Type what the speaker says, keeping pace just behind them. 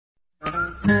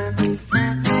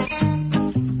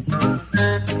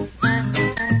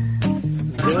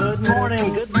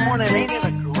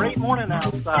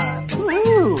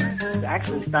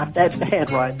It's not that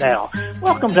bad right now.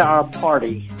 Welcome to our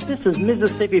party. This is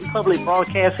Mississippi Public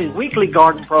Broadcasting's weekly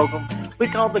garden program we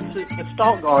call the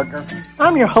Gestalt Gardener.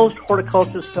 I'm your host,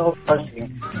 horticulturist Phil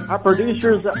Rushing. Our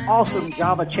producer is the awesome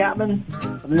Java Chapman.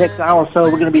 For the next hour or so,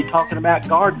 we're going to be talking about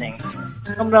gardening.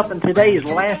 Coming up in today's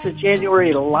last of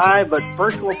January live but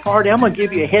virtual party, I'm going to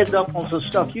give you a heads up on some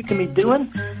stuff you can be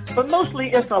doing. But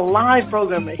mostly it's a live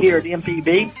program here at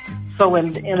MPB. So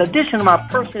in addition to my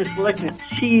personally selected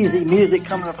cheesy music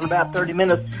coming up in about 30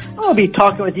 minutes, I'm going to be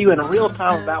talking with you in real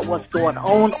time about what's going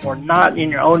on or not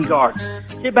in your own garden.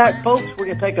 Sit back, folks. We're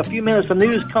going to take a few minutes of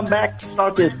news, come back to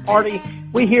start this party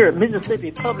we here at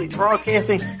Mississippi Public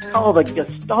Broadcasting call the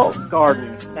Gestalt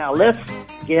Garden. Now let's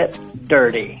get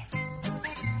dirty.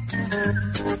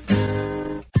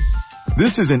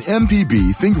 This is an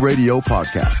MPB Think Radio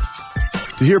podcast.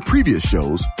 To hear previous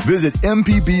shows, visit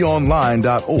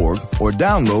mpbonline.org or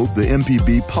download the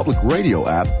MPB Public Radio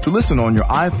app to listen on your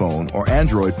iPhone or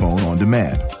Android phone on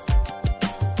demand.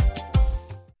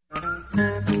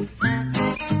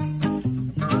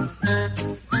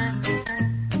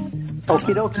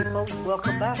 Okie dokie, folks.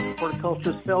 Welcome back.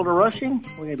 Horticulturist Felder Rushing.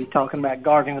 We're going to be talking about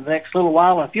gardening for the next little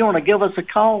while. If you want to give us a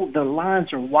call, the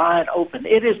lines are wide open.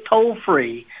 It is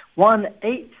toll-free,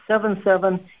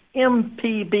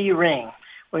 1-877-MPB-RING.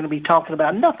 We're going to be talking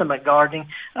about nothing but gardening.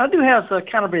 I do have a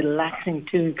kind of relaxing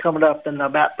tune coming up in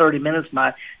about 30 minutes,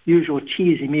 my usual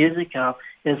cheesy music.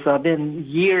 It's been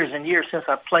years and years since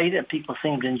I played it, and people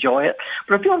seem to enjoy it.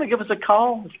 But if you want to give us a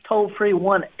call, it's toll-free,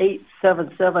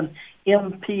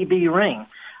 1-877-MPB-RING.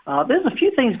 There's a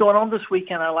few things going on this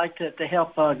weekend I'd like to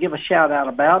help give a shout-out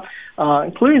about,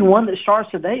 including one that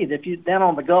starts today. If you're down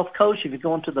on the Gulf Coast, if you're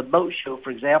going to the boat show, for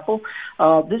example,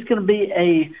 there's going to be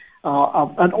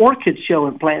an orchid show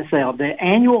and plant sale, the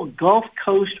annual Gulf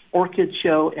Coast Orchid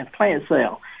Show and Plant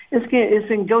Sale. It's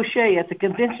in Gaucher at the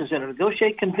Convention Center, the Gaucher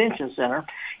Convention Center,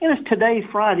 and it's today,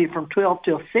 Friday, from 12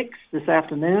 till 6 this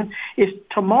afternoon. It's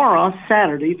tomorrow,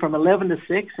 Saturday, from 11 to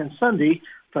 6, and Sunday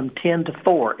from 10 to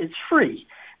 4. It's free.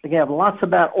 They have lots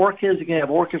about orchids. You can have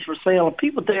orchids for sale. And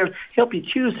people there help you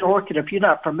choose an orchid if you're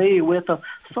not familiar with them.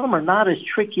 Some are not as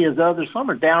tricky as others. Some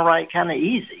are downright kind of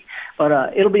easy. But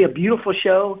it'll be a beautiful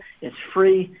show. It's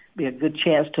free. Be a good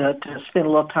chance to spend a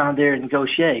little time there in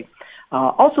Gaucher.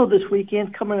 Also this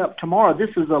weekend, coming up tomorrow,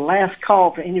 this is the last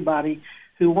call for anybody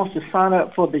who wants to sign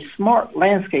up for the Smart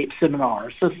Landscape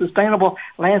Seminar. So Sustainable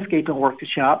Landscaping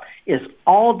Workshop is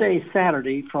all day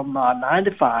Saturday from 9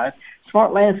 to 5.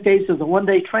 Smart Landscapes is a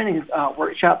one-day training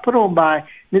workshop put on by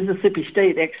Mississippi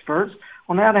State experts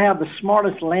on how to have the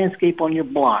smartest landscape on your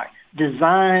block.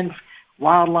 Design,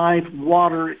 wildlife,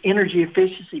 water, energy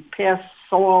efficiency, pests,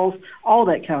 soils, all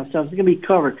that kind of stuff is going to be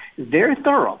covered. It's very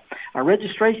thorough. Our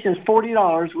registration is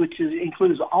 $40, which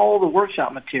includes all the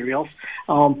workshop materials.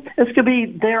 It's going to be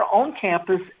there on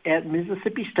campus at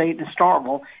Mississippi State in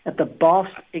Starkville at the Boss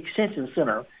Extension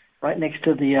Center, right next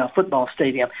to the football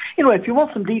stadium. Anyway, if you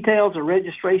want some details or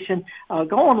registration,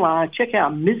 go online, check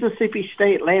out Mississippi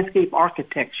State Landscape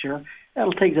Architecture.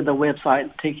 That'll take you to the website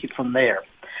and take you from there.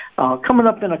 Coming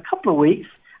up in a couple of weeks,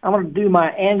 I'm going to do my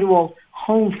annual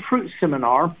home fruit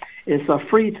seminar. It's a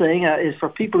free thing. It's for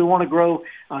people who want to grow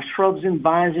shrubs and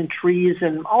vines and trees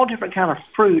and all different kind of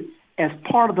fruit as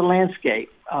part of the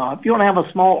landscape. If you want to have a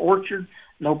small orchard,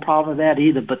 no problem with that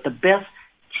either. But the best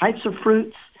types of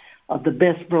fruits, the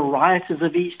best varieties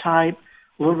of each type,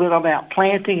 a little bit about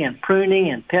planting and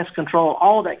pruning and pest control,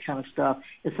 all that kind of stuff.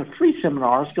 It's a free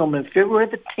seminar. It's going to be February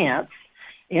the 10th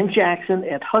in Jackson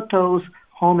at Hutto's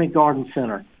Home and Garden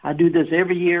Center. I do this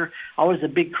every year, always a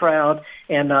big crowd,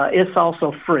 and it's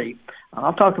also free.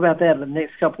 I'll talk about that in the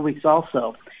next couple of weeks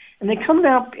also. And then coming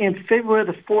up in February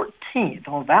the 14th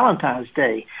on Valentine's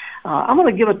Day, I'm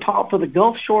going to give a talk for the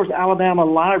Gulf Shores, Alabama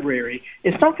Library.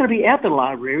 It's not going to be at the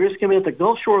library. It's going to be at the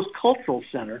Gulf Shores Cultural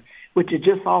Center, which is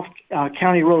just off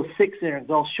County Road 6 there in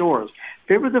Gulf Shores.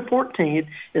 February the 14th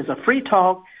is a free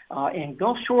talk in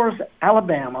Gulf Shores,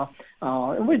 Alabama,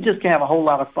 and we're just going to have a whole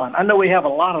lot of fun. I know we have a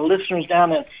lot of listeners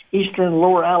down in eastern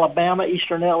lower Alabama,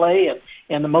 eastern L.A.,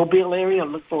 and the Mobile area. I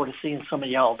look forward to seeing some of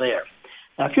y'all there.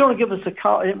 Now, if you want to give us a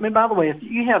call, and by the way, if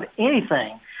you have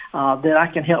anything that I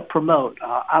can help promote,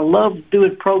 I love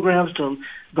doing programs to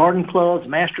garden clubs,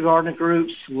 master gardener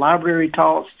groups, library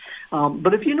talks.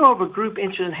 But if you know of a group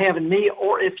interested in having me,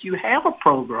 or if you have a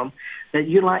program that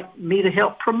you'd like me to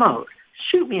help promote,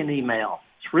 shoot me an email.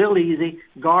 It's real easy,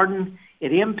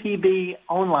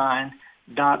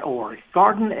 garden@mpbonline.org.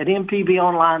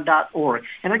 Garden@mpbonline.org.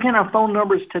 And again, our phone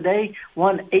number is today,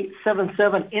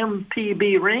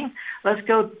 1-877-MPB-RING. Let's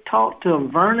go talk to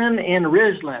Vernon in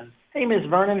Ridgeland. Hey, Miss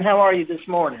Vernon, how are you this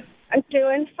morning? I'm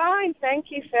doing fine, thank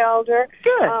you, Felder.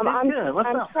 Good. I'm good. What's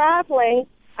up? traveling.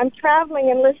 I'm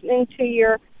traveling and listening to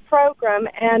your program,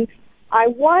 and I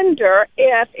wonder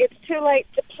if it's too late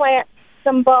to plant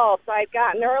some bulbs. I'd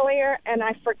gotten earlier, and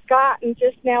I forgot and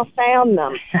just now found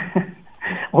them.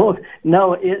 Well,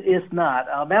 no, it's not.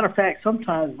 Matter of fact,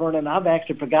 sometimes, Vernon, I've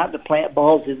actually forgotten to plant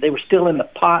bulbs. They were still in the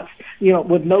pots,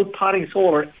 with no potting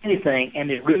soil or anything, and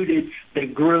they rooted, they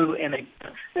grew, and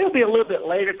they'll be a little bit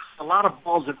later because a lot of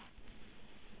bulbs are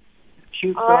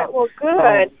shoots All right, well,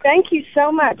 good. Thank you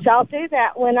so much. I'll do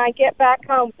that when I get back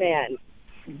home then.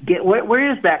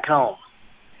 Where is back home?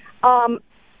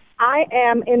 I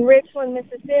am in Richland,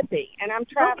 Mississippi, and I'm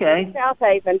traveling to South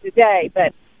Haven today,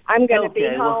 but I'm going to be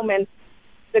home, and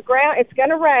the ground, it's going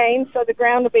to rain, so the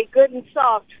ground will be good and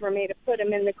soft for me to put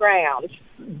them in the ground.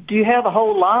 Do you have a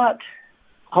whole lot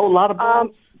of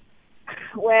bulbs?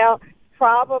 Well,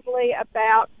 probably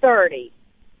about 30.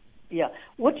 Yeah.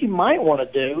 What you might want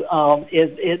to do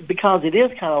is because it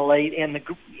is kind of late, and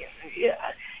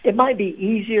it might be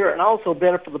easier and also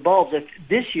better for the bulbs if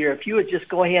this year if you would just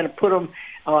go ahead and put them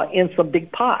in some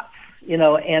big pots,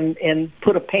 and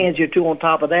put a pansy or two on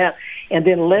top of that, and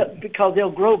then because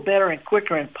they'll grow better and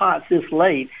quicker in pots this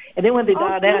late. And then when they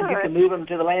die down, you can move them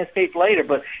to the landscape later.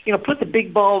 But, put the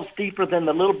big bulbs deeper than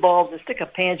the little bulbs and stick a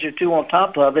pansy or two on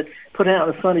top of it, put it out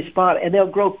in a sunny spot, and they'll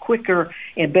grow quicker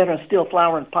and better and still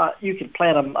flower in pot. You can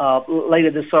plant them later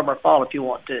this summer or fall if you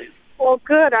want to. Well,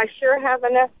 good. I sure have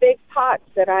enough big pots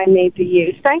that I need to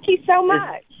use. Thank you so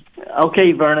much.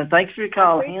 Okay, Vernon. Thanks for your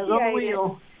call. Hands on the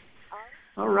wheel.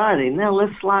 All righty. Now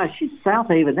let's slide. She's South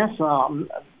Haven. That's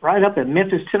right up in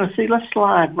Memphis, Tennessee. Let's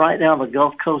slide right down the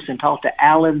Gulf Coast and talk to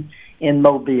Alan in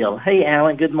Mobile. Hey,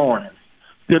 Alan. Good morning.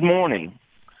 Good morning.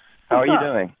 How are you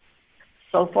doing?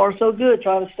 So far, so good.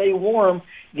 Trying to stay warm.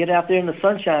 Get out there in the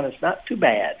sunshine. It's not too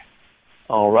bad.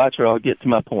 All right, sir. I'll get to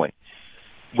my point.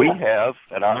 We have,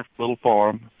 at our little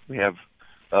farm, we have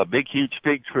a big, huge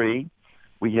fig tree.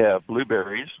 We have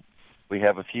blueberries. We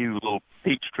have a few little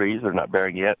peach trees. They're not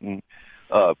bearing yet, and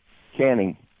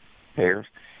canning pears.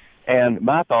 And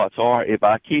my thoughts are, if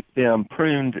I keep them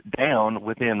pruned down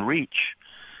within reach,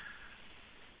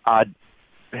 I'd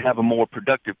have a more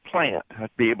productive plant.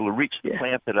 I'd be able to reach the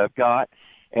plant that I've got,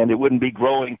 and it wouldn't be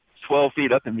growing 12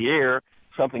 feet up in the air,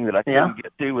 something that I couldn't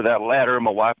get to without a ladder, and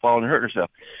my wife falling and hurt herself.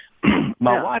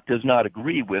 My wife does not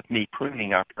agree with me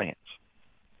pruning our plants.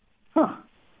 Huh.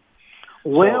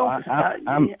 Well, so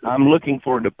I'm looking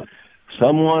for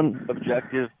someone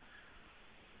objective.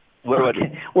 What do I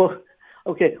do?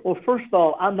 Well, first of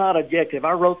all, I'm not objective.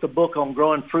 I wrote the book on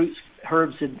growing fruits,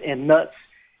 herbs, and nuts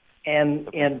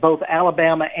in both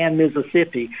Alabama and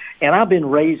Mississippi, and I've been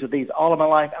raised with these all of my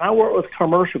life. And I work with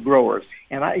commercial growers,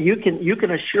 and you can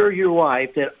assure your wife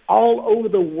that all over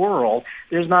the world,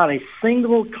 there's not a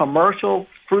single commercial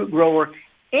fruit grower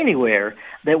anywhere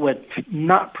that would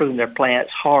not prune their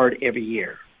plants hard every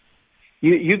year.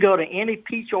 You go to any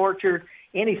peach orchard,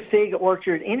 any fig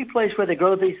orchard, any place where they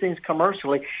grow these things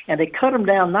commercially, and they cut them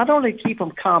down, not only to keep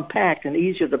them compact and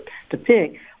easier to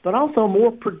pick, but also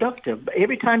more productive.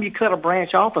 Every time you cut a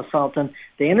branch off of something,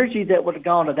 the energy that would have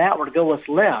gone to that would go what's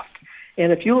left.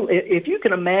 And if you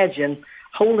can imagine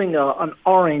holding an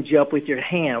orange up with your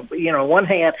hand, one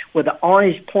hand with the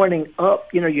orange pointing up,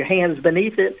 your hand is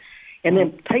beneath it, and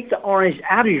then take the orange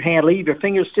out of your hand, leave your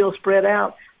fingers still spread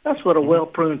out, that's what a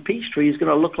well-pruned peach tree is going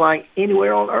to look like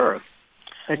anywhere on earth.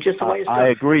 That's just the way it's done. I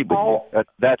agree, but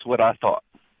that's what I thought.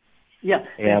 Yeah,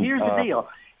 and here's the deal.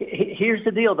 Here's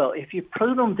the deal, though. If you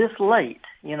prune them this late,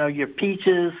 your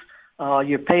peaches,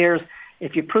 your pears,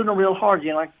 if you prune them real hard,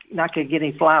 you're not going to get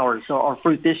any flowers or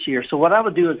fruit this year. So what I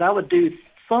would do is I would do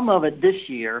some of it this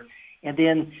year, and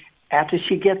then after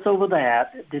she gets over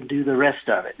that, then do the rest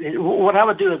of it. What I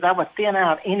would do is I would thin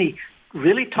out any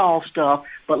really tall stuff,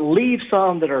 but leave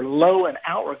some that are low and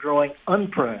outward growing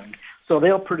unpruned. So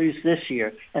they'll produce this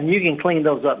year, and you can clean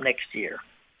those up next year.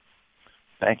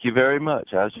 Thank you very much.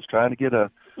 I was just trying to get a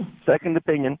second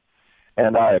opinion,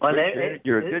 and I appreciate it.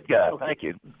 You're a good guy. Thank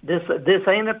you. This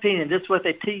ain't an opinion. This is what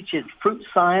they teach in fruit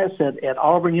science at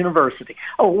Auburn University.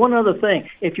 Oh, one other thing.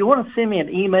 If you want to send me an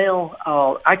email,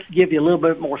 I could give you a little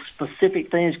bit more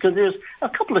specific things because there's a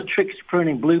couple of tricks to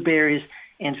pruning blueberries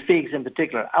and figs in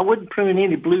particular. I wouldn't prune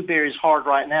any blueberries hard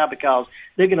right now because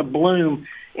they're going to bloom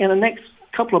in the next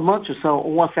couple of months or so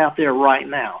on what's out there right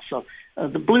now. So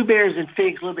the blueberries and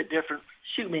figs a little bit different.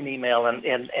 Shoot me an email,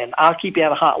 and I'll keep you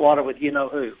out of hot water with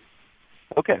you-know-who.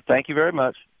 Okay, thank you very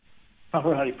much. All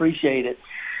right, appreciate it.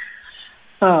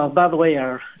 By the way,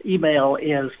 our email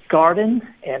is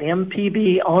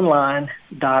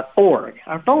garden@mpbonline.org.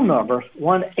 Our phone number,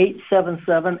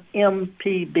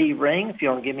 1-877-MPB-RING, if you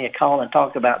want to give me a call and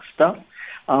talk about stuff.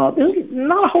 There's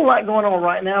not a whole lot going on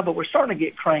right now, but we're starting to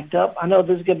get cranked up. I know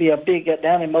there's going to be a big,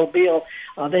 down in Mobile,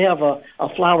 they have a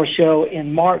flower show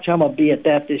in March. I'm going to be at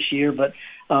that this year, but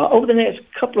over the next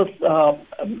couple of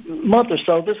month or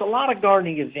so, there's a lot of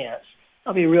gardening events.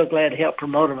 I'll be real glad to help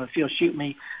promote them if you'll shoot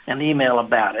me an email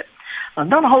about it.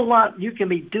 Not a whole lot you can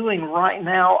be doing right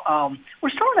now.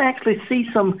 We're starting to actually see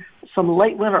some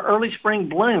late winter, early spring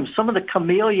blooms. Some of the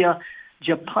Camellia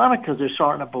japonicas are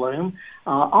starting to bloom.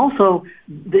 Also,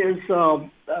 there's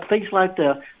things like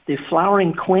the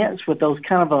flowering quince with those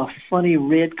kind of a funny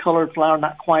red colored flower,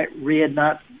 not quite red,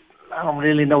 I don't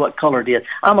really know what color it is.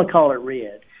 I'm going to call it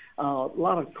red. A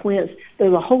lot of quince.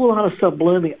 There's a whole lot of stuff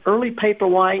blooming. Early paper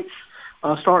whites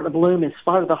starting to bloom in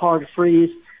spite of the hard freeze.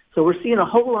 So we're seeing a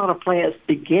whole lot of plants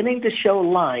beginning to show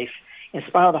life in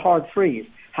spite of the hard freeze.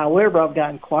 However, I've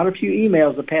gotten quite a few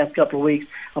emails the past couple of weeks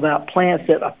about plants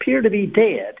that appear to be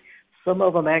dead. Some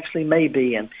of them actually may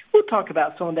be, and we'll talk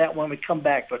about some of that when we come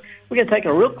back. But we're going to take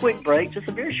a real quick break, just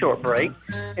a very short break.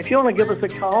 If you want to give us a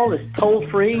call, it's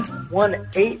toll-free,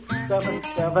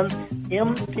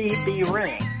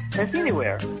 1-877-MPB-RING. That's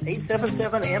anywhere,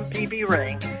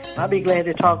 877-MPB-RING. I'll be glad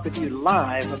to talk with you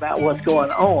live about what's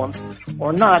going on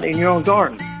or not in your own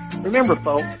garden. Remember,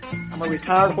 folks, I'm a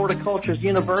retired horticulturist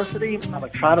university. I'm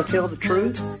going to try to tell the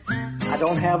truth. I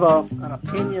don't have an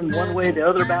opinion one way or the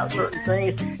other about certain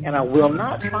things, and I will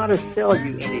not try to sell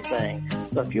you anything.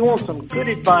 So if you want some good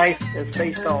advice that's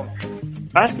based on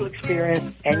practical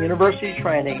experience and university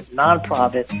training,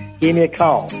 nonprofit, give me a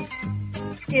call.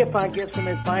 If I give some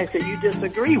advice that you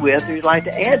disagree with or you'd like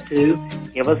to add to,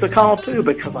 give us a call too,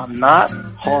 because I'm not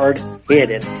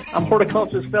hard-headed. I'm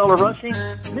horticulturist Felder Rushing,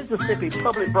 Mississippi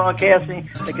Public Broadcasting,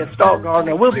 the Gestalt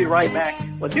Gardener. We'll be right back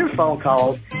with your phone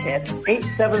calls at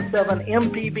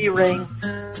 877-MPB-RING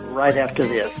right after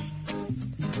this.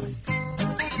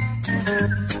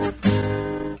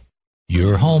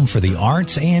 Your home for the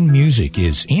arts and music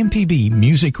is MPB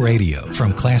Music Radio.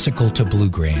 From classical to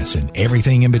bluegrass and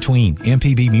everything in between,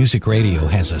 MPB Music Radio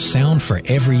has a sound for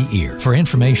every ear. For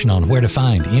information on where to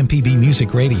find MPB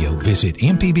Music Radio, visit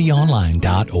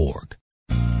mpbonline.org.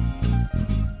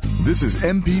 This is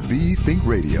MPB Think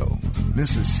Radio.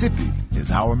 Mississippi is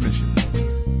our mission.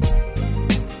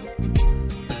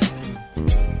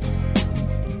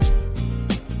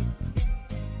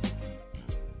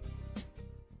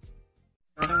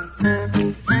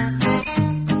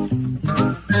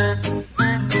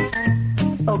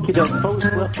 Okie doke, folks.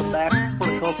 Welcome back.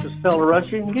 Horticulturist Felder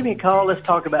Rushing. Give me a call. Let's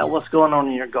talk about what's going on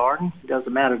in your garden. It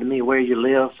doesn't matter to me where you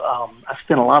live. I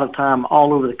spend a lot of time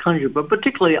all over the country, but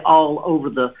particularly all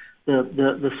over the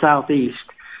Southeast.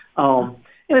 And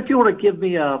if you want to give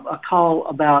me a call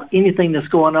about anything that's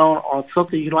going on or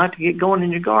something you'd like to get going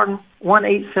in your garden,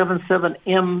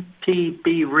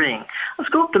 1-877-MPB-RING. Let's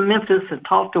go up to Memphis and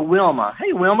talk to Wilma.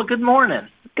 Hey, Wilma, good morning.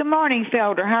 Good morning,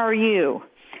 Felder. How are you?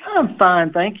 I'm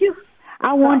fine, thank you.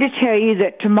 I wanted to tell you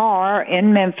that tomorrow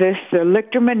in Memphis, the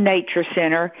Lichterman Nature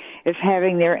Center is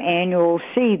having their annual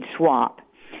seed swap.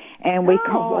 And we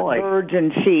call it Birds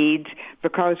and Seeds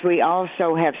because we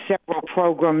also have several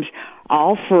programs,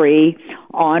 all free,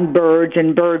 on birds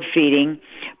and bird feeding.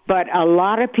 But a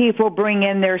lot of people bring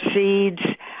in their seeds.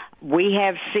 We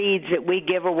have seeds that we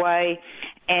give away,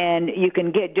 and you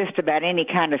can get just about any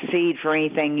kind of seed for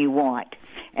anything you want.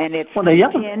 And it's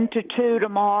 10 to 2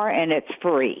 tomorrow, and it's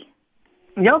free.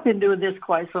 Y'all been doing this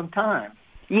quite some time.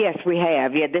 Yes, we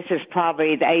have. Yeah, this is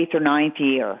probably the 8th or 9th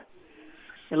year.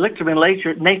 The Lichterman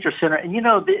Nature Center, and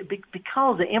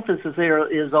because the emphasis there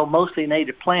is on mostly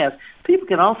native plants, people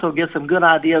can also get some good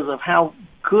ideas of how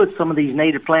good some of these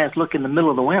native plants look in the middle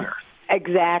of the winter.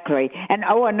 Exactly. And,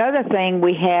 another thing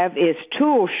we have is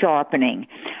tool sharpening.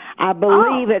 I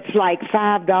believe it's like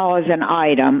 $5 an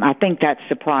item. I think that's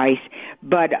the price.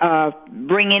 But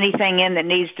bring anything in that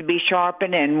needs to be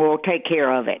sharpened, and we'll take care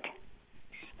of it.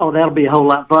 Oh, that'll be a whole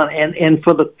lot of fun. And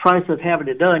for the price of having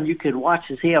it done, you could watch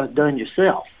and see how it's done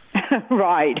yourself.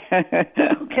 Right.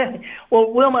 Okay.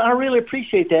 Well, Wilma, I really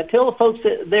appreciate that. Tell the folks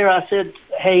there I said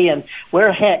hey and wear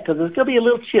a hat because it's going to be a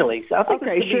little chilly. So I think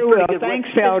okay, sure will. Thanks,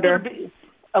 Felder.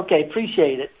 Okay,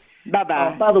 appreciate it.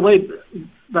 Bye-bye. By the way,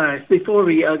 before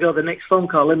we go to the next phone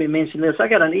call, let me mention this. I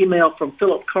got an email from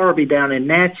Philip Carby down in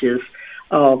Natchez.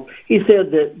 He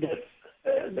said that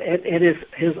at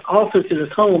his office in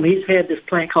his home, he's had this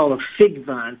plant called a fig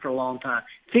vine for a long time.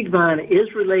 Fig vine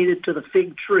is related to the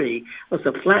fig tree. It's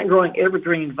a flat-growing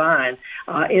evergreen vine.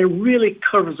 It really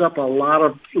covers up a lot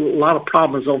of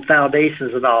problems on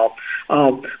foundations and all.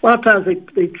 A lot of times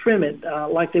they trim it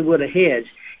like they would a hedge.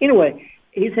 Anyway,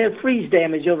 he's had freeze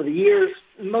damage over the years.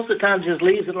 Most of the time just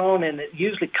leaves it alone, and it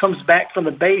usually comes back from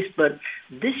the base, but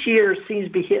this year seems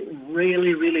to be hitting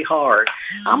really, really hard.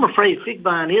 I'm afraid fig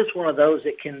vine is one of those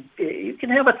that you can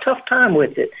have a tough time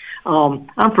with it.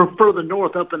 I'm from further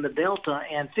north up in the Delta,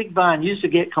 and fig vine used to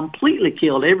get completely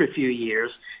killed every few years.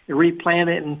 You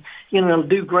replant it, and, it'll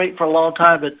do great for a long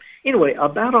time. But anyway,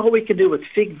 about all we can do with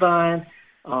fig vine,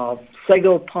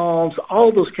 sago palms,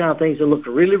 all those kind of things that look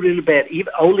really, really bad.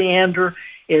 Even oleander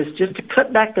is just to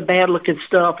cut back the bad-looking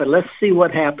stuff, and let's see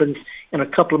what happens in a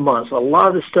couple of months. A lot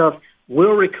of this stuff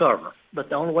will recover, but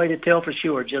the only way to tell for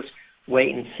sure is just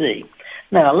wait and see.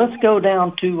 Now, let's go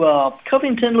down to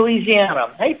Covington,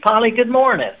 Louisiana. Hey, Polly, good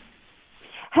morning.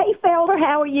 Hey, Felder,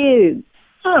 how are you?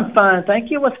 I'm fine, thank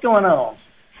you. What's going on?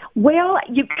 Well,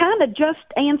 you kind of just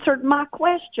answered my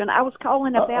question. I was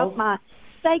calling about my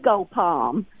sago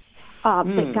palm.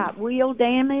 That got real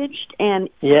damaged, and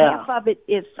half of it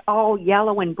is all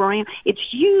yellow and brown. It's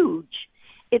huge.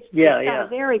 It's got a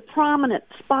very prominent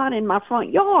spot in my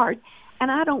front yard,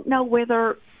 and I don't know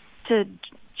whether to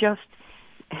just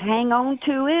hang on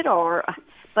to it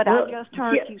but I just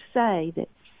heard you say that.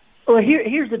 Well,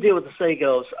 here's the deal with the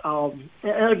sagos.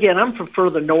 And again, I'm from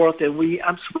further north, and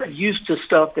I'm sort of used to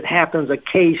stuff that happens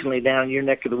occasionally down in your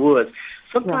neck of the woods.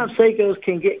 Sometimes sagos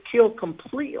can get killed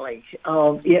completely,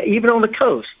 even on the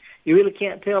coast. You really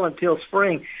can't tell until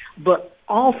spring. But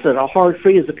often a hard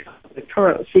freeze, the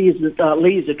current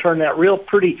leaves to turn that real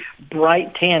pretty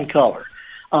bright tan color.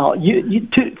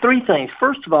 Three things.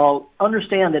 First of all,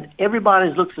 understand that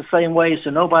everybody looks the same way, so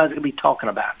nobody's going to be talking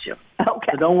about you.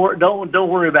 Okay. So don't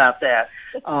worry about that.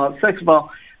 Second of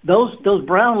all, those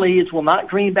brown leaves will not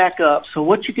green back up. So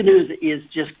what you can do is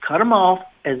just cut them off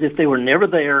as if they were never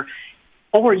there,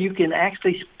 or you can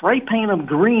actually spray paint them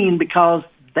green because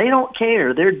they don't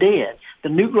care. They're dead. The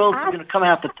new growth is going to come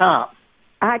out the top.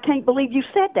 I can't believe you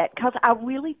said that because I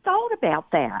really thought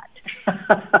about that.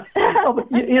 But,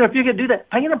 if you could do that,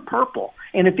 paint them purple.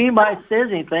 And if anybody says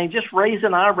anything, just raise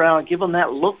an eyebrow and give them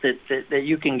that look that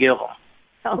you can give them.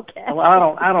 Okay.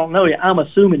 Well, I don't know you. I'm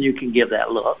assuming you can give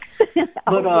that look.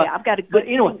 But, I've got a good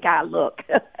pink eye look.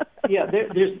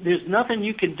 There's nothing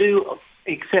you can do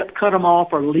except cut them off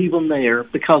or leave them there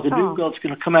because the new growth's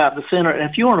going to come out the center. And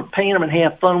if you want to paint them and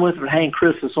have fun with them and hang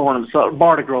Christmas ornaments,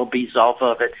 Mardi Gras beads off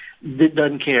of it, it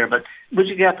doesn't care. But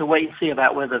you got to wait and see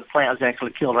about whether the plant is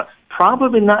actually killed or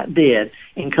probably not dead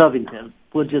in Covington.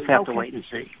 We'll just have to wait and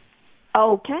see.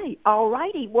 Okay. All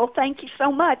righty. Well, thank you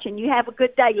so much, and you have a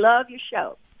good day. Love your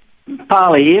show.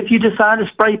 Polly, if you decide to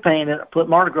spray paint it, put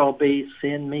Mardi Gras beads,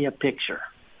 send me a picture.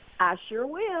 I sure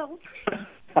will.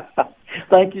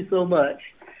 Thank you so much.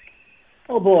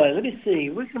 Oh, boy, let me see.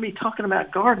 We're going to be talking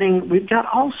about gardening. We've got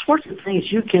all sorts of things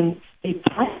you can be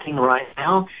planting right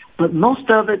now, but most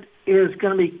of it is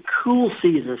going to be cool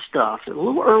season stuff. It's a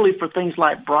little early for things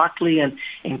like broccoli and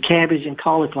cabbage and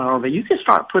cauliflower, but you can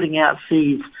start putting out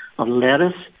seeds of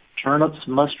lettuce, turnips,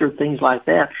 mustard, things like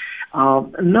that.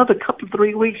 Another couple,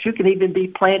 3 weeks, you can even be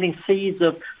planting seeds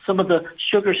of some of the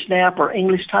sugar snap or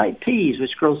English-type peas,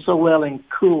 which grow so well in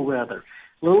cool weather.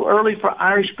 A little early for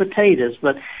Irish potatoes,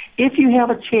 but if you have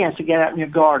a chance to get out in your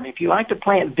garden, if you like to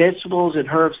plant vegetables and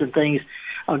herbs and things,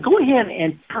 go ahead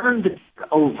and turn the dirt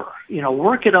over.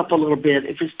 Work it up a little bit.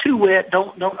 If it's too wet,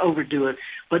 don't overdo it.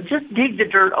 But just dig the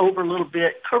dirt over a little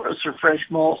bit, cover it with some fresh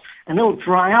mulch, and it'll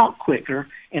dry out quicker,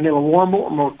 and it'll warm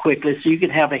up more quickly, so you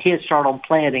can have a head start on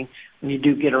planting when you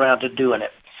do get around to doing it.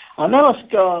 Now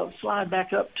let's slide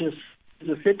back up to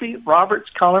Mississippi. Robert's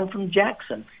calling from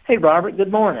Jackson. Hey, Robert,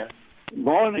 good morning.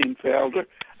 Morning, Felder.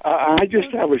 I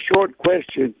just have a short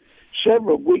question.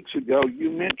 Several weeks ago, you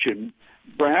mentioned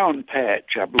brown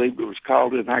patch, I believe it was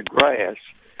called, in our grass.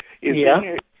 Is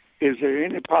there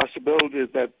any possibility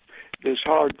that this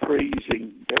hard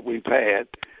freezing that we've had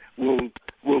will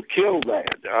kill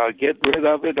that, get rid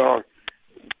of it, or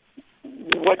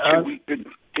what should we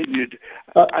continue to...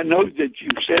 I know that you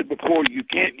said before you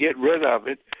can't get rid of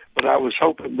it, but I was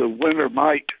hoping the winter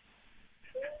might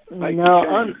make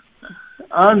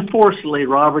Unfortunately,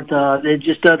 Robert, it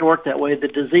just doesn't work that way. The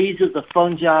diseases, the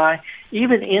fungi,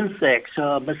 even insects,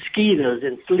 mosquitoes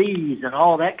and fleas and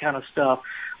all that kind of stuff,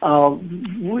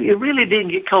 it really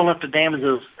didn't get cold enough to damage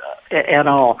us at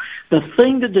all. The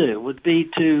thing to do would be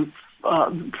to,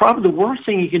 probably the worst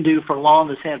thing you can do for lawn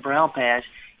that's had brown patch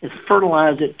is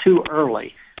fertilize it too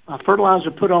early.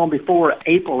 fertilizer put on before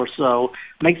April or so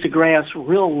makes the grass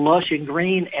real lush and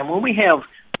green. And when we have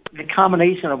the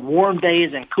combination of warm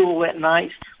days and cool, wet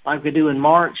nights like we do in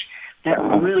March, that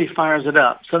really fires it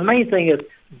up. So the main thing is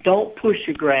don't push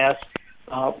your grass.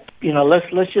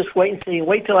 Let's just wait and see.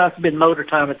 Wait till it's been mowed a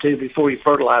time or two before you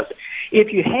fertilize it.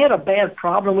 If you had a bad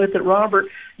problem with it, Robert,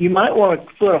 you might want to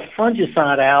put a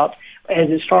fungicide out as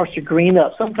it starts to green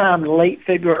up. Sometime in late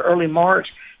February, early March,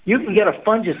 you can get a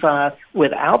fungicide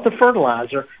without the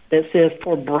fertilizer that says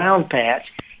for brown patch,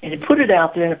 and you put it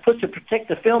out there and it puts a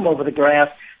protective film over the grass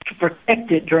to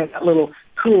protect it during that little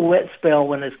cool, wet spell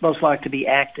when it's most likely to be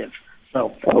active.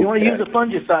 So if you want to use a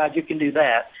fungicide, you can do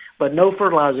that, but no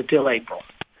fertilizer till April.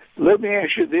 Let me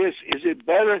ask you this. Is it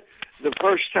better the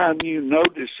first time you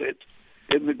notice it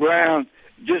in the ground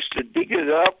just to dig it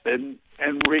up and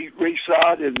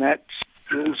resod in that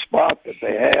spot that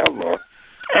they have? Or?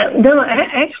 No,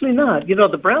 actually not.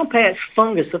 The brown patch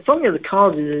fungus, the fungus that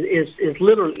causes it is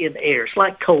literally in the air. It's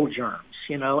like cold germs,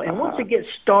 and once it gets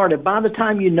started, by the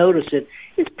time you notice it,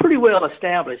 it's pretty well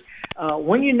established.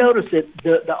 When you notice it,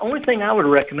 the only thing I would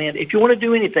recommend, if you want to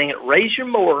do anything, raise your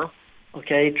mower.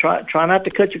 Okay, try not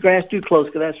to cut your grass too close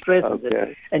because that stresses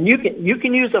it. And you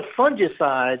can use a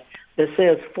fungicide that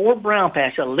says for brown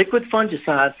patch, a liquid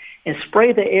fungicide, and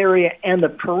spray the area and the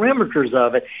perimeters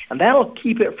of it, and that'll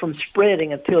keep it from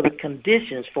spreading until the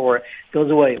conditions for it goes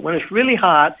away. When it's really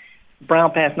hot,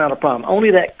 brown patch not a problem.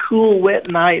 Only that cool, wet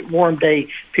night, warm day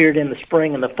period in the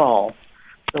spring and the fall.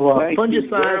 So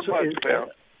fungicides.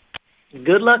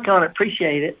 Good luck on it.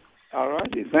 Appreciate it. All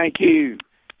righty. Thank you.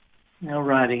 All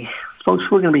righty. Folks,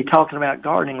 we're going to be talking about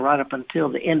gardening right up until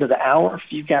the end of the hour. If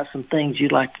you've got some things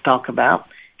you'd like to talk about,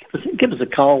 give us a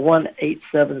call,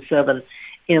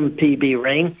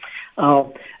 1-877-MPB-RING.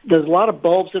 There's a lot of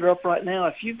bulbs that are up right now.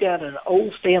 If you've got an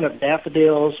old stand of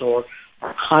daffodils or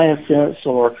hyacinths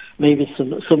or maybe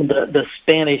some of the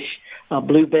Spanish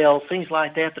bluebells, things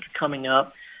like that are coming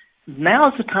up,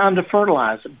 now's the time to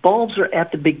fertilize. Bulbs are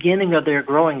at the beginning of their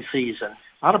growing season.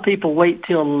 A lot of people wait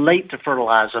till late to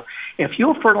fertilize them. If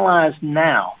you'll fertilize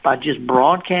now by just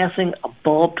broadcasting a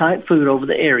bulb-type food over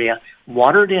the area,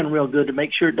 water it in real good to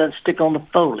make sure it doesn't stick on the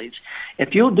foliage.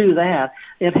 If you'll do that,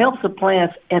 it helps the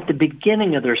plants at the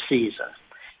beginning of their season.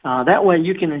 That way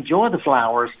you can enjoy the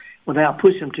flowers without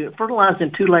pushing them to it. Fertilizing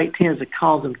too late tends to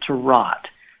cause them to rot.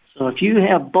 So if you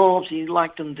have bulbs and you'd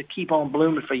like them to keep on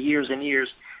blooming for years and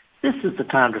years, this is the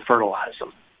time to fertilize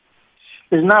them.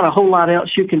 There's not a whole lot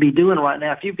else you can be doing right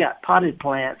now. If you've got potted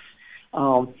plants,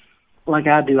 like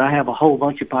I do, I have a whole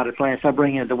bunch of potted plants I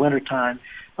bring in the wintertime.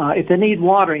 If they need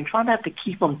watering, try not to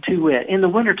keep them too wet. In the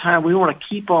wintertime, we want to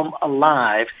keep them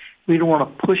alive. We don't want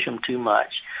to push them too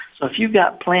much. So if you've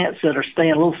got plants that are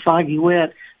staying a little soggy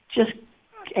wet, just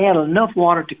add enough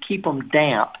water to keep them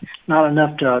damp, not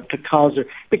enough to cause it.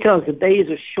 Because the days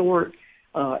are short,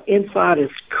 inside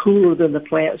is cooler than the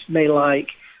plants may like,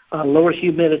 lower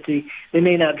humidity, they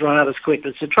may not dry out as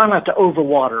quickly. So try not to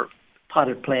overwater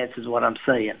potted plants is what I'm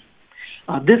saying.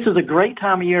 This is a great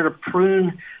time of year to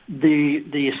prune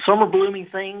the summer blooming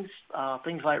things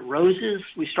like roses.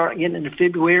 We start getting into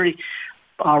February.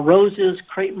 Roses,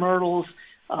 crepe myrtles,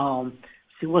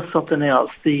 what's something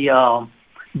else? The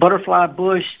butterfly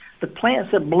bush, the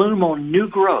plants that bloom on new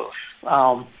growth,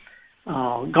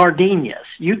 gardenias.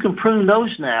 You can prune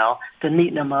those now to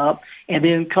neaten them up, and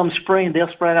then come spring,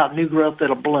 they'll spread out new growth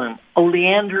that'll bloom.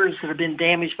 Oleanders that have been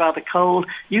damaged by the cold,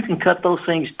 you can cut those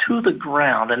things to the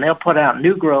ground, and they'll put out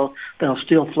new growth that'll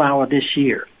still flower this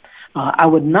year. I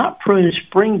would not prune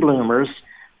spring bloomers,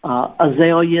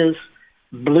 azaleas,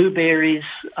 blueberries,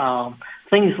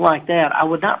 things like that. I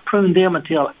would not prune them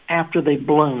until after they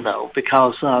bloom, though,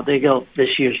 because they go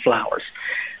this year's flowers.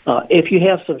 If you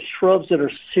have some shrubs that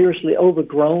are seriously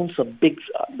overgrown, some big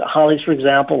hollies, for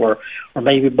example, or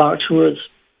maybe boxwoods,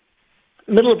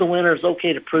 middle of the winter is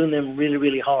okay to prune them really,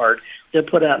 really hard. They'll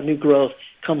put out new growth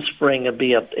come spring.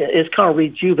 It's called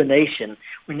rejuvenation.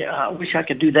 I wish I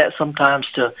could do that sometimes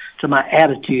to my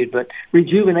attitude, but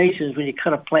rejuvenation is when you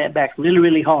cut a plant back really,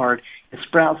 really hard, it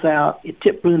sprouts out, you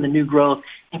tip prune the new growth,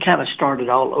 and kind of start it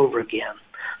all over again.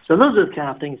 So those are the kind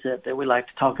of things that we like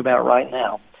to talk about right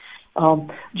now.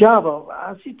 Java,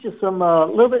 I see just some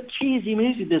little bit cheesy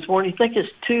music this morning. You think it's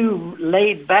too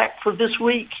laid back for this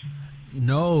week?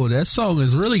 No, that song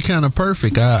is really kind of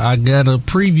perfect. I got a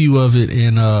preview of it,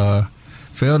 and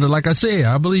Felder, like I said,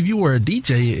 I believe you were a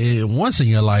DJ once in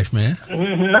your life, man.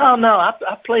 No,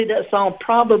 I played that song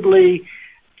probably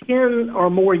 10 or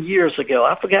more years ago.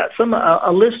 I forgot,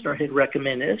 a listener had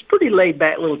recommended it. It's a pretty laid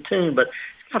back little tune, but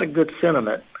it's got a good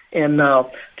sentiment. And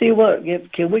tell you what,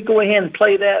 can we go ahead and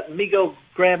play that and me go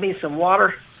grab me some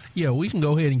water? Yeah, we can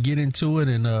go ahead and get into it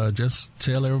and just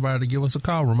tell everybody to give us a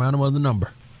call. Remind them of the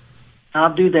number.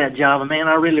 I'll do that, Java, man.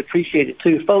 I really appreciate it,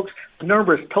 too. Folks, the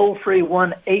number is toll-free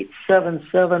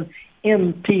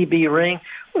 1-877-MPB-RING.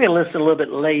 We're going to listen a little bit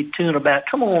laid tune about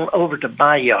Come On Over to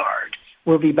My Yard.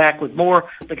 We'll be back with more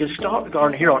The Gestalt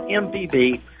Garden here on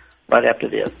MPB right after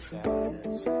this.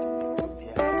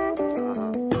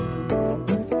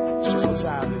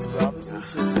 Brothers and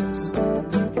sisters.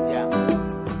 Yeah.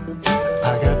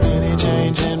 I got penny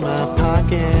change in my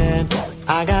pocket.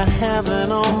 I got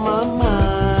heaven on my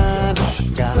mind.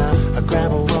 Got a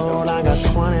gravel road. I got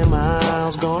 20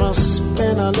 miles. Gonna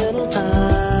spend a little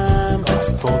time.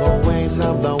 For the ways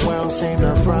of the world seem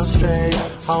to frustrate.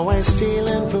 Always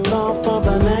stealing food off of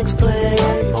the next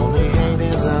plate. Only hate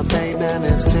is a fate and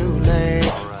it's too late.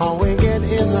 All we get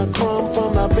is a crumb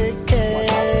from the big cake.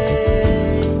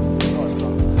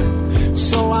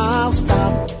 So I'll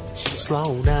stop,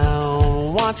 slow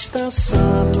down, watch the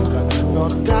sun go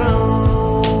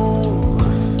down.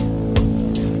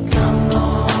 Come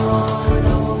on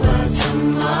over to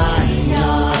my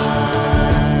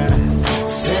yard.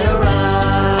 Sit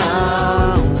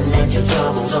around, let your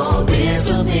troubles all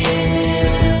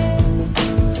disappear.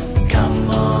 Come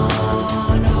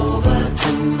on over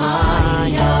to my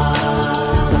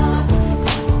yard.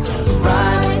 'Cause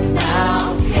right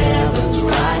now, heaven's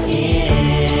right here.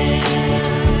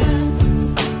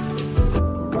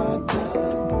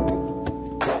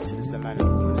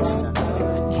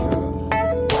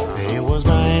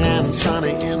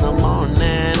 Sunny in the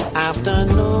morning,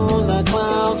 afternoon, the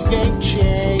clouds gave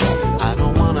chase. I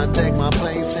don't wanna take my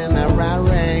place in the rat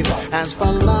race. As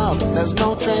for love, there's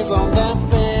no trace on their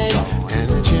face,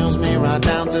 and it chills me right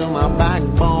down to my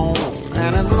backbone.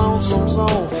 And it's lonesome so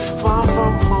far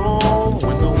from home.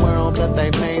 When the world that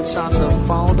they made starts to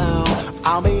fall down,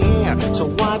 I'll be here, so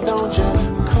why don't you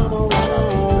come around?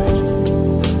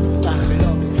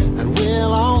 And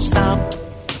we'll all stop,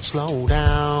 slow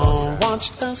down,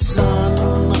 watch the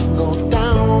sun go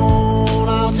down.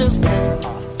 I'll just take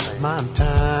my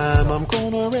time. I'm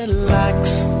gonna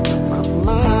relax my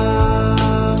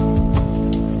mind.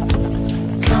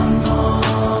 Come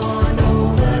on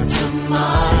over to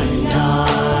my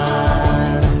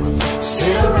yard.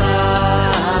 Sit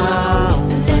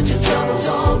around and let your troubles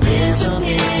all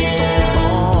disappear.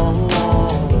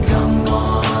 Come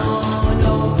on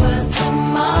over to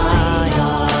my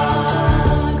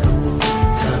yard.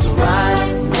 'Cause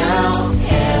right now,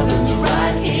 heaven's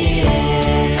right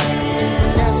here.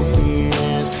 Yes, it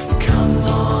is. Come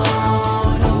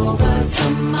on over to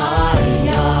my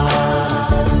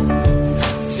yard.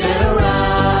 Sit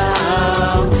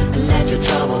around and let your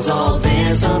troubles all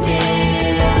disappear.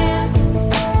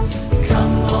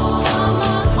 Come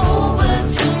on over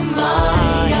to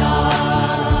my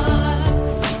yard.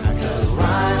 'Cause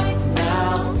right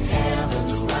now,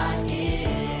 heaven's right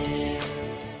here.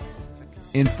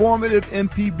 Informative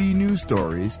MPB news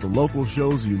stories, the local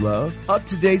shows you love,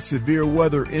 up-to-date severe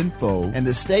weather info, and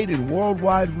the state and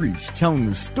worldwide reach telling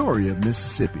the story of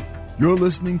Mississippi. You're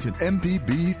listening to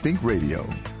MPB Think Radio.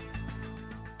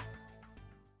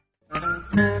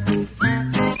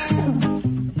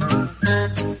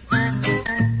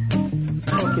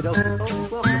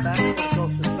 Welcome back to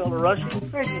Phil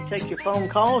Rushing. Ready to take your phone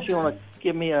calls. You want to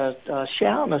give me a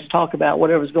shout and let's talk about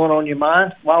whatever's going on in your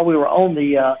mind. While we were on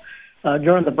the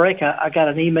during the break, I got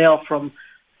an email from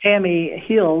Tammy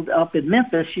Hill up in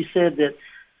Memphis. She said that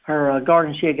her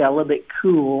garden shed got a little bit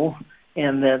cool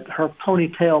and that her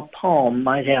ponytail palm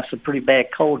might have some pretty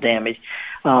bad cold damage.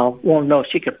 Want to know if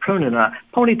she could prune it or not.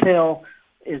 Ponytail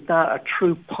is not a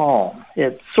true palm.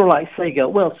 It's sort of like sago.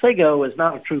 Well, sago is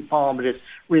not a true palm, but it's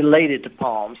related to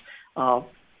palms.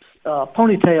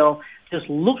 Ponytail just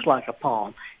looks like a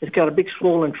palm. It's got a big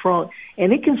swollen trunk,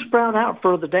 and it can sprout out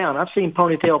further down. I've seen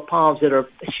ponytail palms that are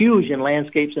huge in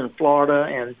landscapes in Florida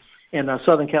and in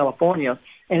Southern California,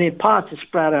 and in pots that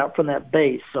sprout out from that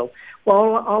base. So,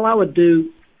 well, all I would do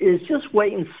is just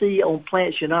wait and see on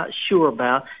plants you're not sure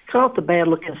about. Cut off the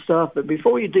bad-looking stuff, but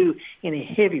before you do any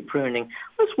heavy pruning,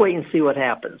 let's wait and see what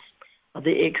happens.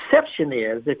 The exception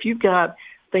is if you've got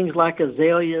things like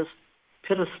azaleas,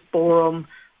 pittosporum,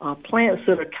 plants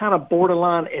that are kind of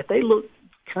borderline, if they look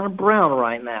kind of brown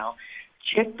right now,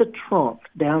 check the trunk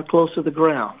down close to the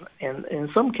ground. And in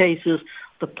some cases,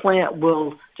 the plant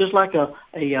will, just like a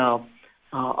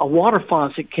water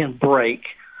faucet can break,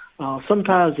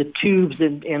 sometimes the tubes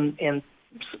in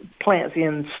plants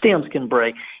in stems can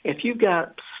break. If you've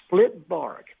got split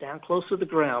bark down close to the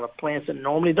ground of plants that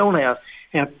normally don't have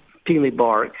peely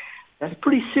bark, that's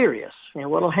pretty serious. And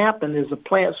what will happen is the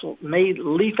plants may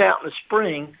leaf out in the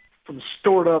spring from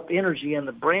stored up energy in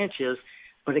the branches.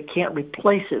 but it can't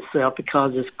replace itself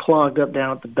because it's clogged up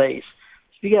down at the base.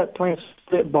 If you got plants with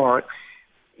split bark,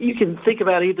 you can think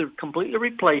about either completely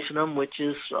replacing them, which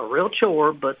is a real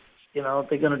chore, but they're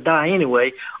going to die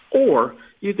anyway, or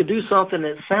you could do something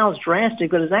that sounds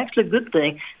drastic, but is actually a good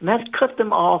thing, and that's cut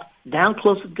them off down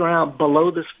close to the ground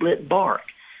below the split bark.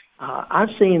 I've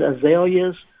seen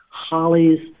azaleas,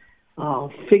 hollies,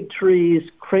 fig trees,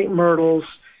 crepe myrtles,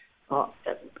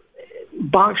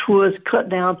 boxwoods cut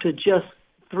down to just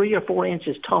 3 or 4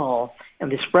 inches tall,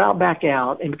 and they sprout back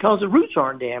out. And because the roots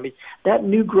aren't damaged, that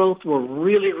new growth will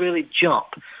really, really jump.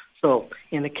 So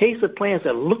in the case of plants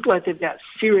that look like they've got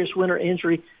serious winter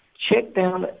injury, check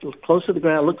down close to the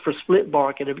ground, look for split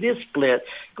bark, and if it is split,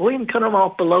 go ahead and cut them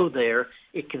off below there.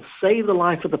 It can save the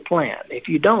life of the plant. If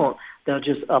you don't, they'll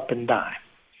just up and die.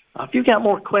 If you've got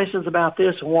more questions about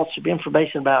this and want some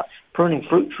information about pruning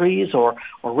fruit trees or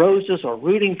roses or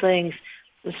rooting things,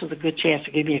 this is a good chance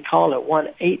to give me a call at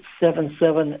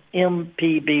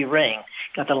 1-877-MPB-RING.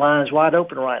 Got the lines wide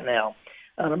open right now.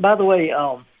 And by the way,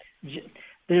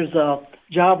 there's a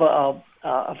job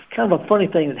kind of a funny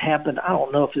thing that happened. I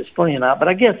don't know if it's funny or not, but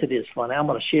I guess it is funny. I'm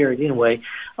going to share it anyway.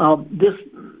 This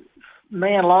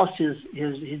man lost his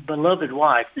beloved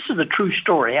wife. This is a true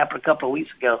story. It happened a couple of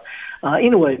weeks ago.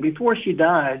 Anyway, before she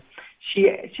died,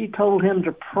 she told him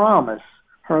to promise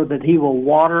her that he will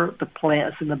water the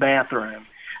plants in the bathroom.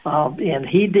 And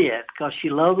he did, because she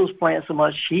loved those plants so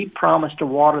much. She promised to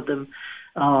water them.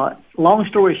 Long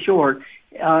story short,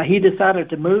 he decided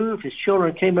to move. His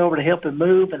children came over to help him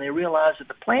move, and they realized that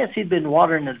the plants he'd been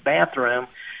watering in his bathroom,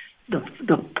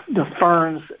 the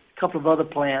ferns, a couple of other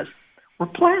plants, were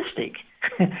plastic.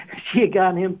 She had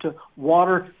gotten him to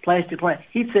water plastic plants.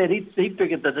 He said he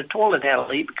figured that the toilet had a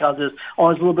leak because there's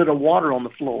always a little bit of water on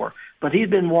the floor. But he'd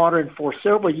been watering for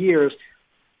several years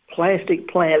plastic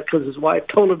plants because his wife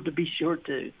told him to be sure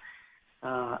to.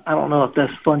 I don't know if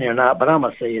that's funny or not, but I'm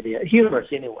going to say it is. Humorous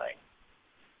anyway.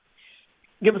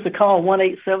 Give us a call,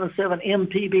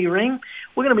 1-877-MPB-RING.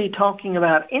 We're going to be talking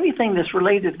about anything that's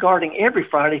related to gardening every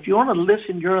Friday. If you want to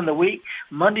listen during the week,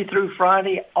 Monday through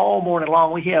Friday, all morning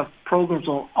long, we have programs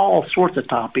on all sorts of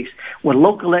topics with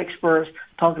local experts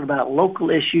talking about local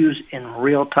issues in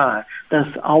real time.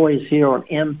 That's always here on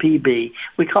MPB.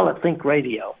 We call it Think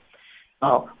Radio.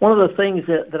 One of the things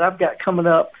that I've got coming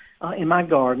up in my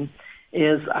garden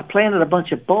is I planted a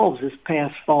bunch of bulbs this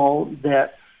past fall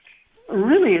that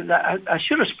really, I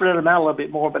should have spread them out a little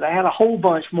bit more, but I had a whole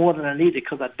bunch more than I needed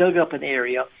because I dug up an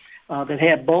area that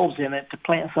had bulbs in it to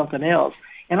plant something else.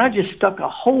 And I just stuck a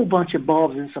whole bunch of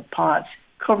bulbs in some pots,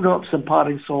 covered up some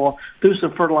potting soil, threw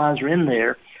some fertilizer in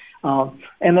there.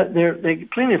 And they're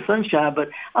plenty of sunshine, but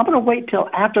I'm going to wait till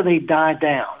after they die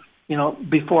down,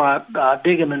 before I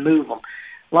dig them and move them.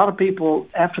 A lot of people,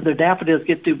 after their daffodils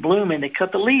get through blooming, they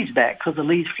cut the leaves back because the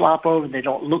leaves flop over and they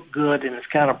don't look good, and it's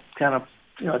kind of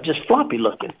just floppy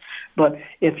looking. But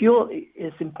it's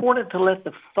important to let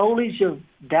the foliage of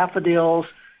daffodils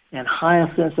and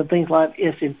hyacinths and things like that,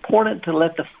 it's important to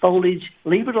let the foliage,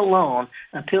 leave it alone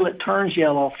until it turns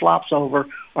yellow, flops over,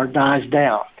 or dies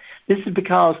down. This is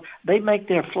because they make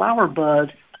their flower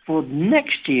bud for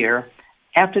next year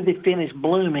after they finish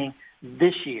blooming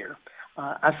this year.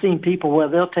 I've seen people where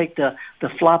they'll take the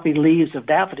floppy leaves of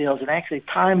daffodils and actually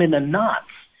tie them into knots.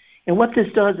 And what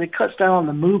this does, it cuts down on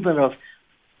the movement of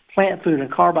plant food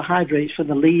and carbohydrates from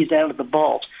the leaves down to the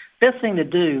bulbs. Best thing to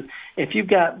do, if you've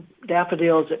got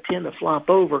daffodils that tend to flop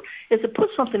over, is to put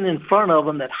something in front of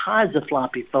them that hides the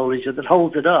floppy foliage or that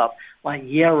holds it up, like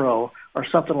yarrow or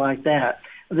something like that.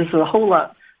 This is a whole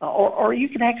lot. Or you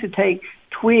can actually take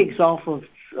twigs off of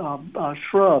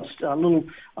shrubs, little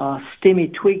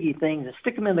stemmy, twiggy things, and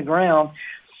stick them in the ground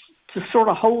to sort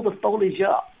of hold the foliage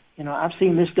up. I've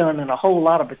seen this done in a whole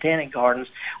lot of botanic gardens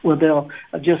where they'll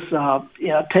just,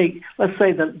 take, let's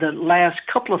say, the last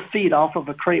couple of feet off of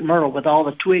a crepe myrtle with all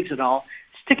the twigs and all,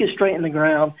 stick it straight in the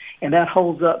ground, and that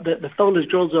holds up, the foliage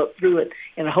grows up through it,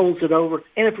 and it holds it over.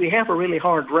 And if we have a really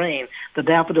hard rain, the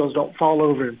daffodils don't fall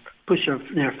over and push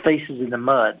their faces in the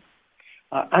mud.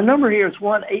 Our number here is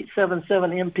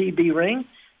 1-877-MPB-RING.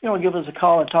 Give us a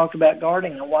call and talk about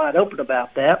gardening and wide open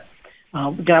about that.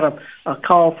 We got a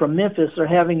call from Memphis. They're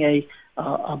having a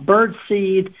bird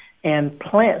seed and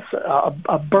plants,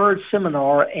 a bird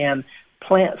seminar and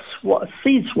plant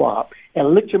seed swap at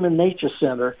Lichterman Nature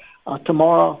Center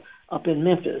tomorrow up in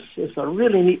Memphis. It's a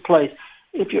really neat place.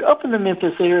 If you're up in the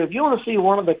Memphis area, if you want to see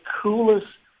one of the coolest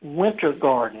winter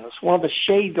gardens, one of the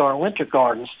shade garden winter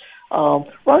gardens,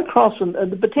 right across from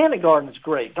the Botanic Garden is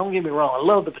great. Don't get me wrong. I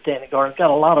love the Botanic Garden. It's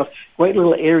got a lot of great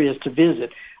little areas to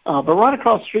visit. But right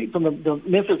across the street from the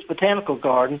Memphis Botanical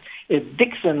Garden is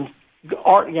Dixon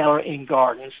art gallery in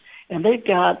gardens, and they've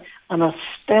got an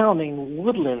astounding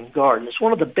woodland garden. It's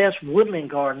one of the best woodland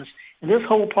gardens in this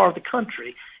whole part of the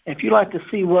country. And if you like to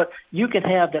see what you can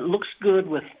have that looks good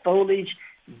with foliage,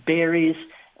 berries,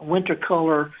 winter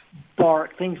color,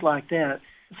 bark, things like that,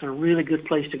 it's a really good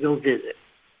place to go visit.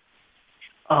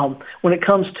 When it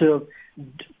comes to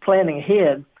planning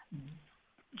ahead,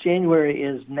 January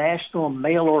is National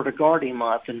Mail Order Gardening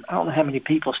Month, and I don't know how many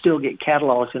people still get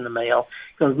catalogs in the mail,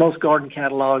 because most garden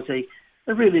catalogs, they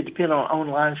really depend on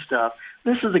online stuff.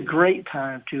 This is a great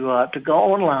time to go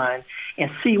online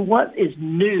and see what is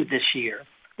new this year.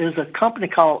 There's a company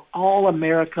called All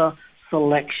America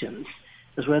Selections.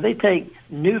 It's where they take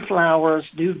new flowers,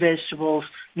 new vegetables,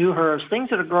 new herbs, things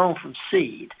that are grown from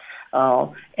seed,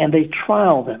 and they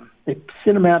trial them. They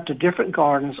send them out to different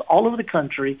gardens all over the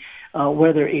country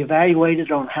where they're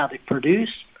evaluated on how they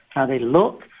produce, how they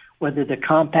look, whether they're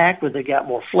compact, whether they got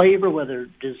more flavor, whether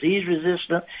they're disease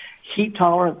resistant, heat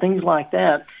tolerant, things like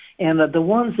that. And the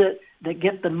ones that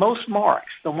get the most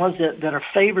marks, the ones that are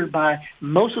favored by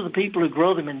most of the people who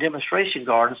grow them in demonstration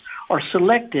gardens, are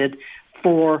selected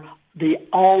for the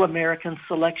All-American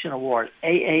Selection Award,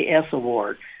 AAS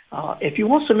Award. If you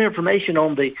want some information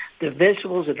on the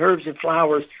vegetables and herbs and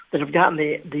flowers that have gotten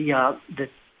the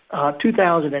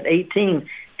 2018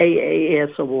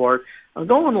 AAS Award,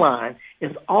 go online.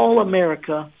 It's All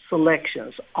America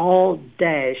Selections,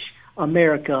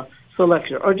 All-America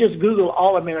Selection, or just Google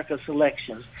All America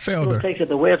Selections. Felder. It'll take you to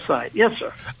the website. Yes,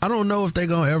 sir. I don't know if they're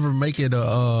gonna ever make it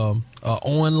a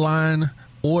online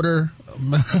order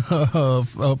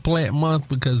of plant month,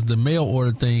 because the mail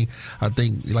order thing, I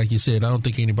think, like you said, I don't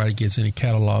think anybody gets any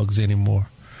catalogs anymore.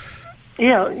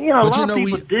 Yeah, a lot of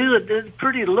people do. They're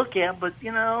pretty to look at, but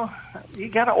you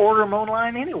got to order them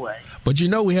online anyway. But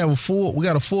we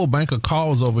got a full bank of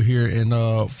calls over here,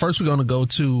 and first we're going to go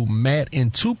to Matt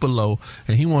in Tupelo,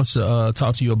 and he wants to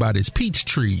talk to you about his peach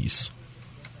trees.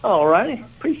 All righty,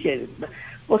 appreciate it.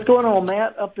 What's going on,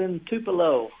 Matt, up in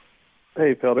Tupelo?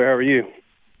 Hey, Felder, how are you?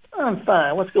 I'm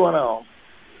fine. What's going on?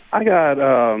 I got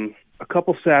a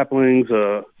couple saplings,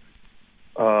 an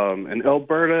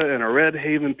Alberta and a Red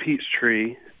Haven peach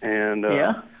tree, and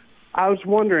I was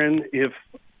wondering if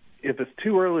it's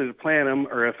too early to plant them,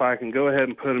 or if I can go ahead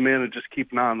and put them in and just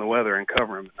keep an eye on the weather and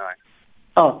cover them at night.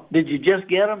 Oh, did you just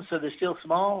get them, so they're still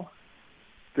small?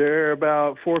 They're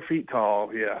about 4 feet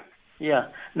tall, yeah. Yeah.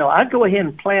 No, I'd go ahead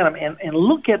and plant them and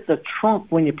look at the trunk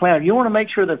when you plant them. You want to make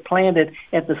sure they're planted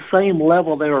at the same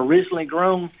level they were originally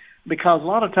grown, because a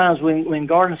lot of times when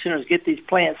garden centers get these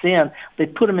plants in, they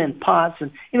put them in pots.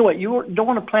 And you know what? You don't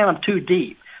want to plant them too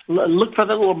deep. Look for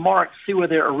the little marks, see where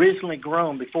they're originally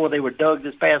grown before they were dug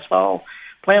this past fall.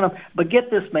 Plant them. But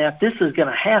get this, Matt, this is going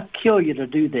to half kill you to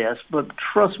do this, but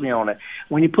trust me on it.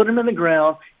 When you put them in the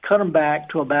ground, cut them back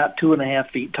to about 2.5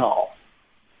 feet tall.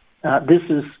 This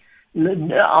is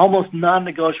almost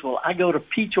non-negotiable. I go to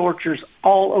peach orchards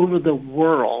all over the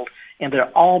world, and they're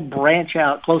all branch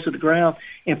out close to the ground.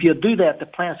 And if you do that, the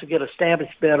plants will get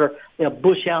established better. They'll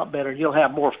bush out better, and you'll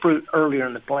have more fruit earlier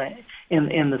in the plant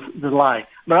in the life.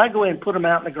 But I go ahead and put them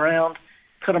out in the ground,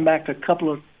 cut them back to a couple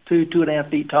of 2.5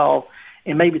 feet tall,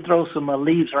 and maybe throw some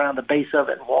leaves around the base of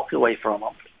it and walk away from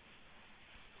them.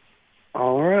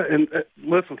 All right. And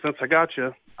listen, since I got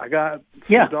you, I got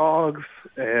some dogs,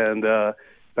 and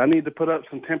I need to put up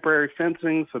some temporary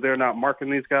fencing so they're not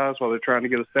marking these guys while they're trying to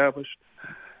get established.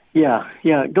 Yeah.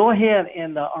 Go ahead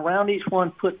and around each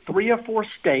one put 3 or 4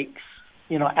 stakes,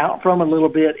 out from a little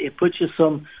bit. It puts you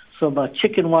some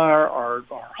chicken wire or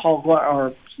hog wire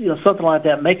or something like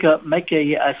that. Make a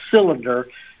cylinder,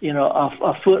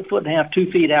 a foot and a half,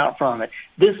 2 feet out from it.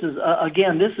 This is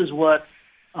this is what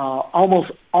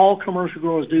almost all commercial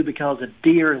growers do because of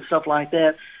deer and stuff like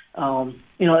that.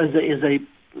 Is a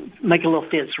make a little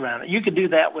fence around it. You could do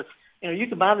that with, you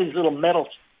can buy these little metal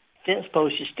fence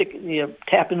posts you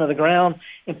tap into the ground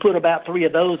and put about 3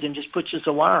 of those and just put just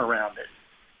a wire around it.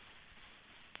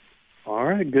 All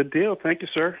right, good deal. Thank you,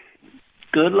 sir.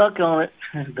 Good luck on it.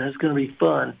 That's going to be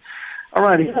fun. All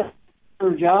righty.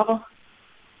 Java?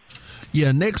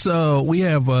 Yeah, next we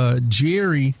have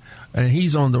Jerry, and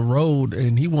he's on the road,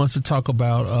 and he wants to talk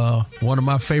about one of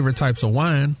my favorite types of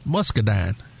wine,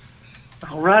 Muscadine.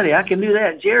 All righty, I can do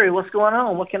that. Jerry, what's going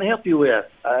on? What can I help you with?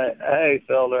 Hey,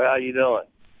 Felder, how you doing?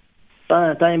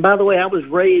 Fine, thank you. By the way, I was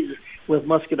raised with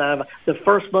muscadine. The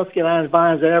first muscadine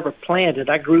vines I ever planted,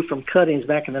 I grew from cuttings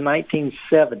back in the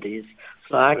 1970s,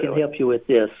 so I can help you with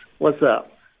this. What's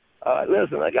up?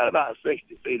 Listen, I got about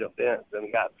 60 feet of fence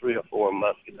and got 3 or 4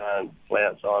 muscadine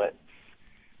plants on it.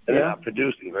 And they're not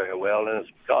producing very well, and it's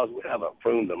because we haven't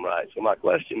pruned them right. So my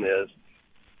question is,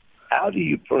 how do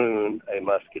you prune a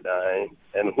muscadine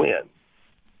and when?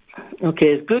 Okay,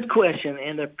 it's a good question,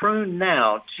 and they're pruned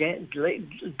now,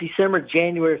 December,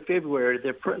 January, February.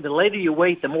 The later you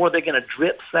wait, the more they're going to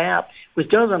drip sap, which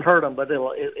doesn't hurt them, but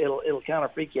it'll kind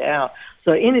of freak you out.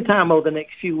 So anytime over the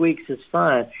next few weeks is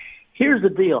fine. Here's the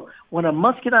deal: when a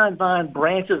muscadine vine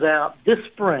branches out this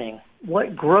spring,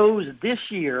 what grows this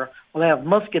year will have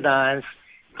muscadines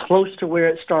close to where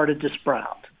it started to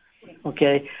sprout.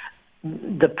 Okay,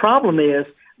 the problem is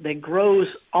that grows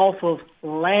off of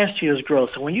last year's growth.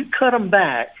 So when you cut them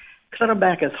back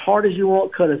as hard as you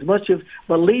want, cut as much of,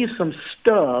 but leave some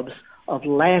stubs of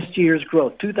last year's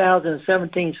growth,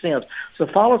 2017 stems. So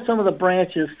follow some of the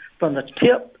branches from the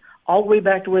tip all the way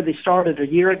back to where they started a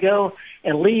year ago,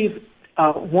 and leave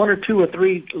 1 or 2 or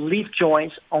 3 leaf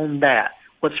joints on that.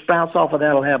 What sprouts off of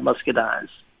that will have muscadines.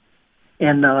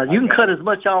 And you can cut as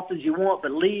much off as you want,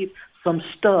 but leave some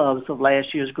stubs of last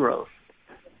year's growth.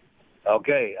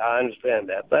 Okay, I understand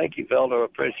that. Thank you, Felder.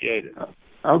 Appreciate it.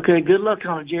 Okay, good luck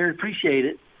on it, Jerry. Appreciate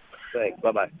it. Thanks.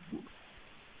 Bye-bye.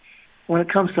 When it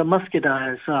comes to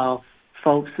muscadines,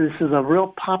 folks, this is a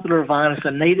real popular vine. It's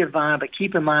a native vine, but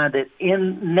keep in mind that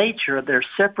in nature, they're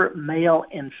separate male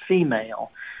and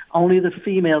female. Only the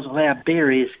females will have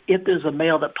berries if there's a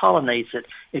male that pollinates it.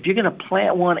 If you're going to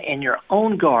plant one in your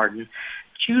own garden,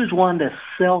 choose one that's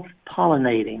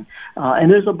self-pollinating.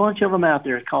 And there's a bunch of them out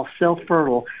there called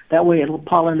self-fertile. That way it'll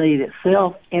pollinate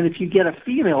itself. And if you get a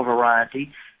female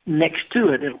variety next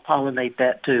to it, it'll pollinate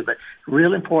that too. But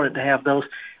real important to have those.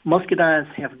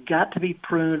 Muscadines have got to be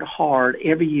pruned hard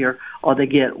every year or they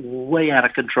get way out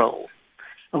of control.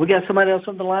 We got somebody else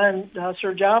on the line,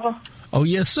 Sir Java? Oh,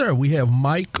 yes, sir. We have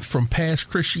Mike from Pass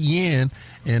Christian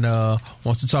and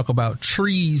wants to talk about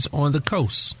trees on the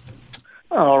coast.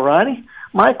 All righty.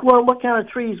 Mike, what kind of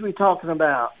trees are we talking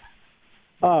about?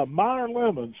 Meyer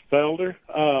lemons, Felder.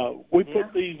 We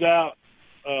put these out.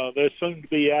 They're soon to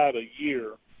be out a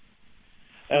year.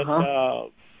 And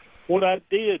what I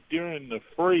did during the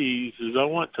freeze is I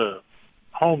went to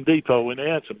Home Depot and they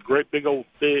had some great big old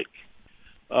thick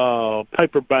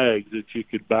paper bags that you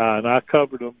could buy, and I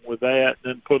covered them with that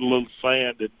and then put a little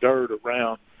sand and dirt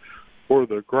around where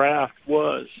the graft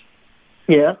was.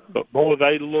 Yeah. But boy,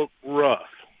 they look rough.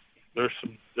 There's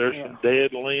some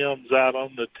dead limbs out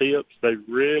on the tips. They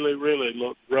really, really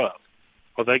look rough.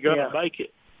 Are they going to make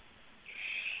it?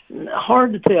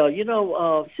 Hard to tell. You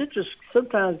know, citrus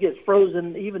sometimes gets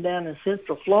frozen even down in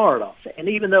Central Florida, and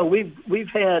even though we've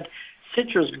had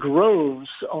citrus groves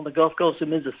on the Gulf Coast of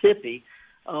Mississippi,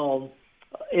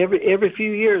 every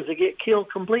few years they get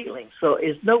killed completely. So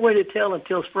it's no way to tell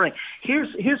until spring.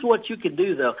 Here's what you can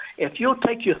do though. If you'll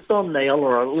take your thumbnail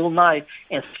or a little knife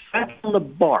and scratch on the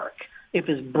bark, if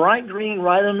it's bright green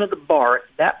right under the bark,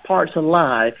 that part's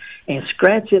alive, and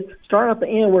scratch it. Start at the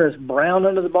end where it's brown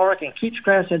under the bark and keep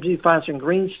scratching until you find some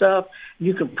green stuff.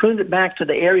 You can prune it back to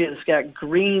the area that's got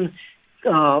green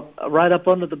right up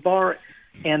under the bark,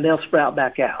 and they'll sprout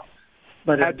back out.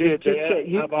 But I did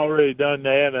that. I've already done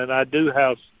that, and I do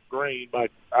have some green. But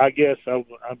I guess I'm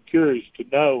curious to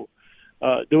know,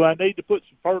 do I need to put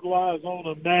some fertilizer on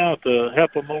them now to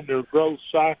help them on their growth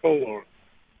cycle? Or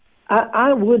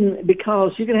I wouldn't,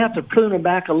 because you're going to have to prune them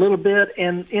back a little bit.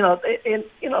 And, you know,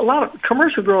 a lot of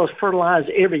commercial growers fertilize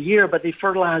every year, but they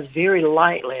fertilize very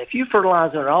lightly. If you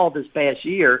fertilize at all this past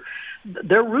year,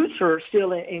 their roots are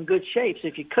still in good shape. So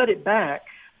if you cut it back,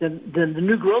 then the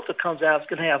new growth that comes out is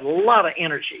going to have a lot of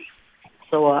energy.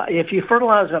 So if you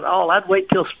fertilize at all, I'd wait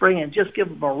till spring and just give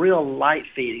them a real light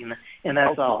feeding, and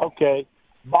that's all. Okay.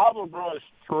 Bottle brush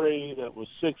tree that was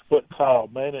 6 foot tall,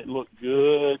 man, it looked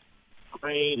good,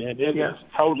 green, and it is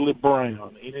totally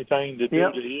brown. Anything to do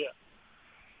to it?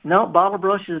 No, bottle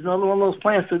brush is another one of those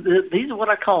plants. These are what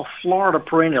I call Florida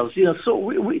perennials. You know, so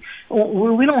we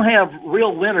don't have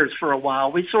real winters for a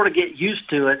while. We sort of get used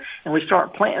to it, and we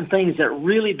start planting things that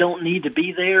really don't need to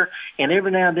be there. And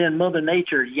every now and then, Mother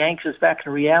Nature yanks us back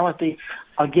to reality.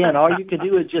 Again, all you can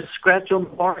do is just scratch on the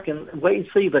bark and wait and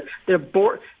see. But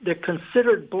they're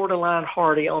considered borderline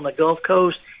hardy on the Gulf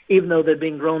Coast, even though they've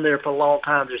been grown there for a long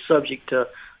time. They're subject to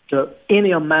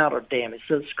any amount of damage.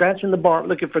 So scratching the bark,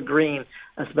 looking for green,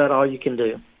 that's about all you can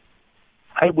do.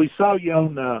 Hey, we saw you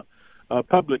on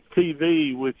public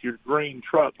TV with your green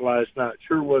truck last night.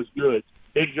 Sure was good.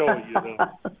 Enjoy you,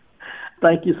 though.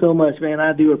 Thank you so much, man.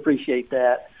 I do appreciate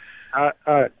that. All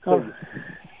right.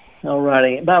 All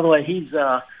righty. By the way,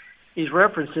 he's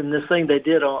referencing this thing they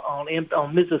did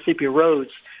on Mississippi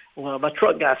roads. Well, my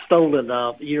truck got stolen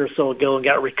a year or so ago and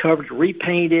got recovered,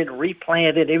 repainted,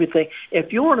 replanted, everything.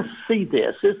 If you want to see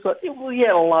this, we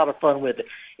had a lot of fun with it.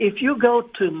 If you go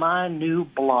to my new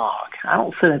blog, I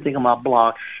don't say anything on my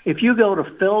blog. If you go to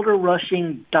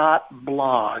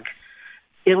felderrushing.blog,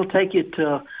 it'll take you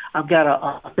to, I've got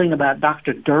a thing about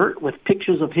Dr. Dirt with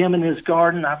pictures of him in his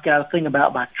garden. I've got a thing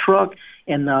about my truck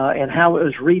and how it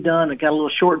was redone. I got a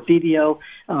little short video.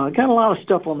 Got a lot of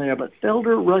stuff on there, but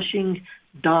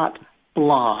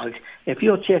felderrushing.blog. If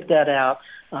you'll check that out,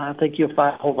 I think you'll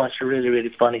find a whole bunch of really,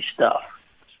 really funny stuff.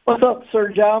 What's up, Sir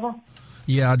Java?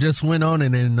 Yeah, I just went on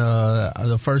and then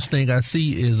the first thing I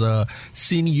see is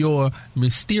Senor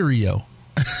Mysterio.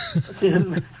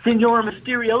 Senor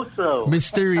Mysterioso.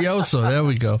 Mysterioso, there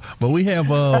we go. But we have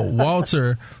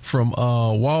Walter from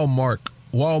Walmart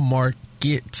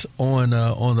Get on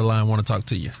the line. Want to talk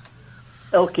to you.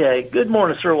 Okay. Good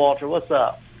morning, Sir Walter. What's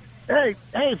up? Hey,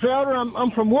 Felder.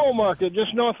 I'm from Woolmarket,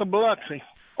 just north of Biloxi.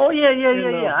 Oh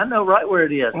yeah. I know right where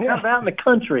it is. Yeah. Kind of out in the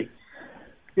country.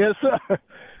 Yes, sir.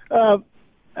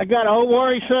 I got a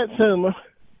Owari Satsuma.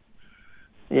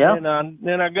 Yeah. And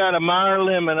then I got a Meyer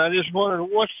lemon. I just wondered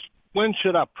when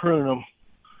should I prune them?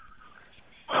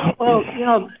 Well,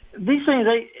 these things,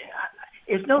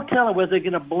 it's no telling whether they're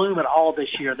going to bloom at all this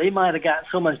year. They might have gotten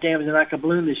so much damage they're not going to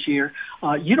bloom this year.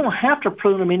 You don't have to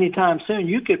prune them anytime soon.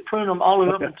 You could prune them all the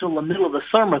way up until the middle of the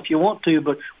summer if you want to.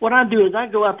 But what I do is I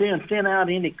go out there and thin out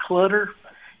any clutter,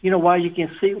 while you can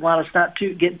see, while it's not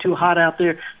getting too hot out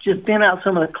there. Just thin out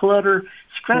some of the clutter,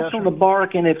 scratch on the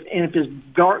bark, and if it's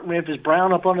dark, if it's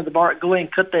brown up under the bark, go ahead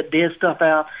and cut that dead stuff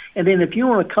out. And then if you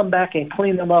want to come back and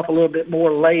clean them up a little bit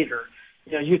more later,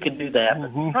 you can do that.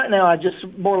 Mm-hmm. But right now, I just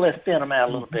more or less thin them out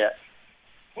a little bit.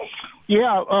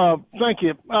 Yeah, thank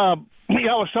you. Y'all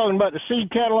was talking about the seed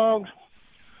catalogs.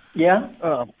 Yeah.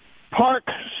 Park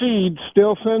Seed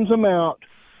still sends them out,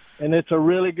 and it's a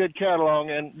really good catalog.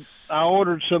 And I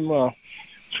ordered some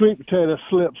sweet potato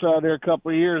slips out there a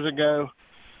couple of years ago.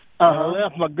 I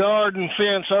left my garden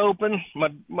fence open,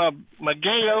 my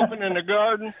gate open in the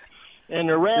garden, and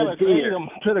the rabbits ate them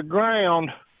to the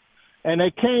ground. And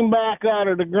they came back out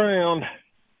of the ground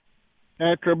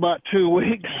after about 2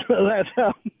 weeks. So that's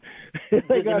how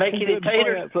they got make any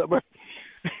taters?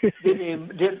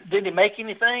 Did he make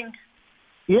anything?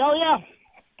 Yeah.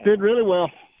 Did really well.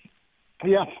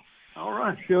 Yeah. All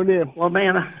right. Sure did. Well,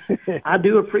 man, I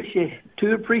do appreciate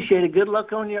it. Good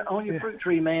luck on your fruit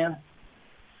tree, man.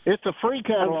 It's a free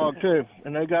catalog too,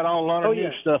 and they got a lot of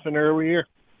new stuff in there every year.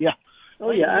 Yeah. Oh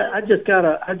yeah, I just got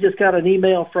an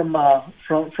email from Donna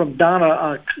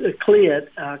Client,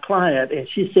 and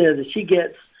she says that she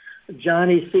gets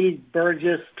Johnny seeds,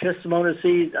 Burgess, Testimonial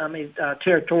seeds.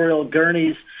 Territorial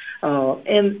Gurneys,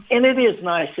 and it is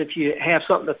nice if you have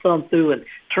something to thumb through and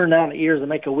turn down the ears and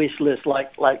make a wish list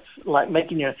like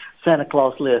making your Santa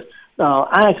Claus list.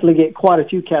 I actually get quite a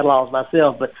few catalogs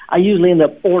myself, but I usually end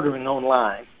up ordering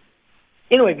online.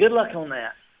 Anyway, good luck on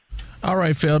that. All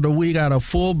right, Felder, we got a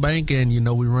full bank, and,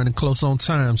 we're running close on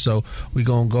time, so we're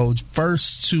going to go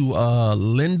first to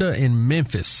Linda in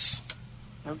Memphis.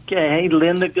 Okay. Hey,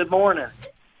 Linda, good morning.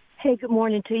 Hey, good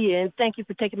morning to you, and thank you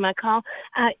for taking my call.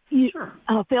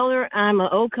 Felder, I'm an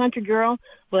old country girl,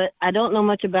 but I don't know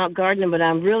much about gardening, but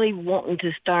I'm really wanting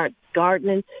to start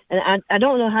gardening, and I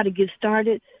don't know how to get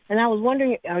started, and I was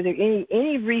wondering, are there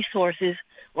any resources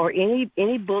or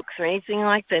any books or anything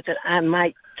like that I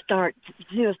might start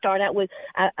out with?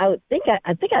 I think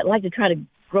I'd like to try to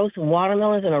grow some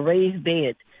watermelons in a raised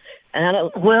bed, and I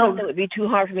don't think that would be too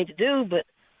hard for me to do,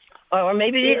 or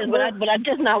maybe it is, but I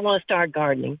just not want to start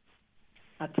gardening.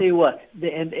 I tell you what,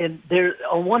 and there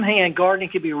on one hand, gardening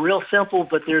can be real simple,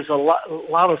 but there's a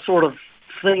lot of sort of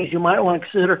things you might want to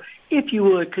consider. If you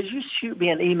would, could you shoot me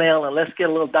an email and let's get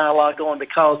a little dialogue going,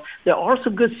 because there are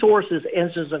some good sources and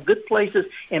there's some good places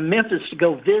in Memphis to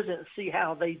go visit and see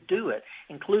how they do it,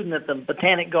 including at the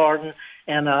Botanic Garden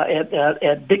and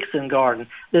at Dixon Garden.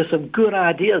 There's some good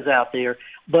ideas out there,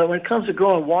 but when it comes to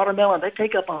growing watermelon, they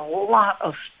take up a lot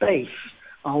of space,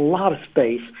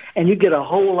 and you get a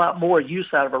whole lot more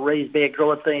use out of a raised bed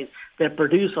growing things that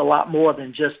produce a lot more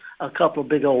than just a couple of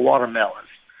big old watermelons.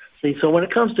 See, so when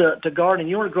it comes to gardening,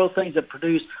 you want to grow things that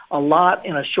produce a lot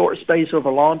in a short space over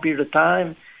a long period of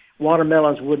time.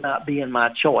 Watermelons would not be in my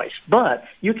choice, but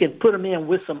you can put them in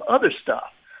with some other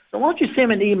stuff. So why don't you send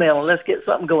me an email and let's get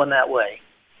something going that way.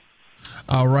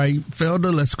 All right,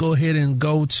 Felder, let's go ahead and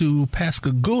go to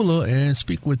Pascagoula and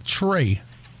speak with Trey.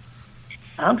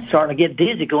 I'm starting to get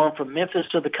dizzy going from Memphis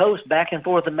to the coast, back and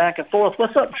forth and back and forth.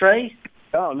 What's up, Trey?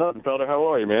 Oh, nothing, Felder. How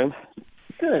are you, man?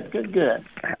 Good.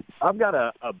 I've got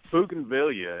a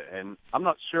bougainvillea, and I'm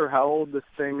not sure how old this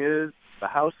thing is, the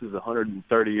house is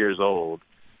 130 years old,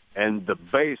 and the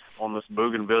base on this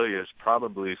bougainvillea is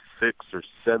probably 6 or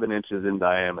 7 inches in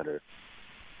diameter.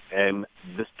 And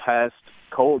this past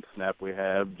cold snap we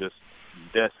have just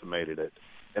decimated it.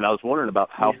 And I was wondering about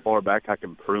how far back I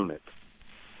can prune it.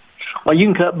 Well, you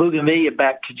can cut bougainvillea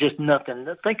back to just nothing.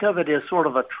 Think of it as sort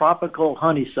of a tropical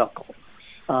honeysuckle.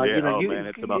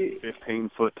 It's about 15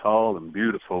 foot tall and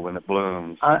beautiful when it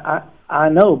blooms. I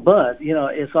know, but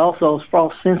it's also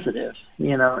frost sensitive.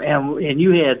 And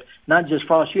you had not just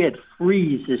frost, you had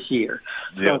freeze this year.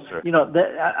 Yes, sir.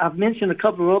 I've mentioned a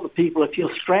couple of other people. If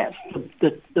you'll scratch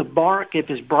the bark, if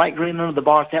it's bright green under the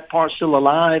bark, that part's still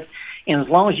alive. And as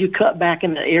long as you cut back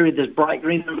in the area that's bright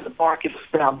green under the bark, it'll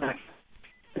sprout back.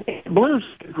 Blooms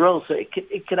grow, so it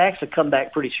could actually come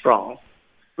back pretty strong.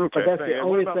 Okay, but that's the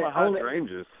only what about thing. my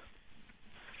hydrangeas?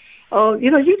 Oh,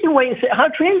 you can wait and see.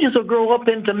 Hydrangeas will grow up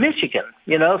into Michigan,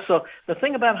 So the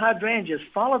thing about hydrangeas,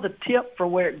 follow the tip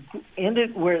from where it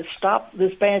ended, where it stopped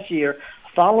this past year.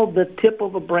 Follow the tip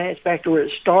of a branch back to where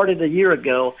it started a year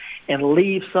ago, and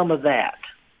leave some of that.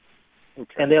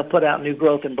 Okay. And they'll put out new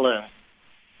growth and bloom.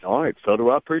 All right, so do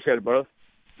I. Appreciate it, brother.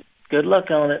 Good luck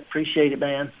on it. Appreciate it,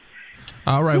 man.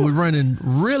 All right, we're running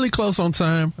really close on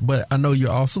time, but I know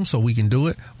you're awesome, so we can do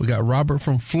it. We got Robert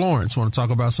from Florence. Want to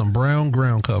talk about some brown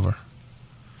ground cover.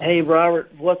 Hey,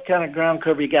 Robert, what kind of ground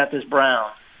cover you got this brown?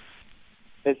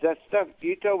 It's that stuff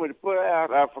you told me to put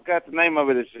out. I forgot the name of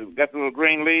it. It's got the little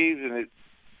green leaves and it.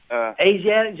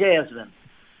 Asiatic jasmine.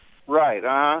 Right,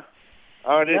 uh-huh.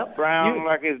 Oh, it is brown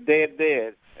like it's dead.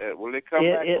 Will it come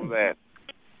back from that?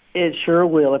 It sure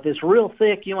will. If it's real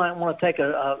thick, you might want to take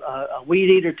a weed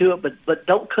eater to it, but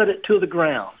don't cut it to the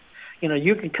ground.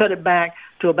 You can cut it back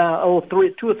to about 2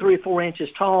 or 3 or 4 inches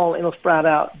tall. It'll sprout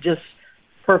out just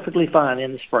perfectly fine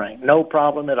in the spring. No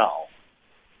problem at all.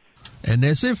 And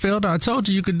that's it, Felder. I told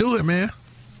you could do it, man.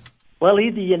 Well,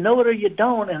 either you know it or you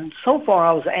don't, and so far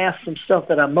I was asked some stuff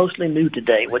that I mostly knew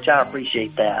today, which I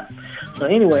appreciate that. So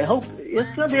anyway, hope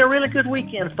it's going to be a really good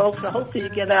weekend, folks. I hope that you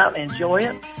get out and enjoy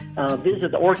it. Visit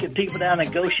the orchid people down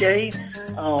in Gaucher.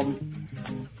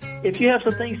 If you have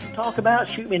some things to talk about,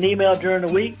 shoot me an email during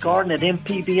the week,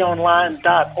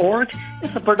 garden@mpbonline.org.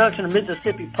 It's a production of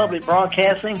Mississippi Public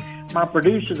Broadcasting. My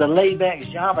producers are laid-back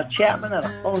Java Chapman, and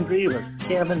our phone greeter was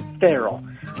Kevin Farrell.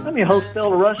 I'm your host,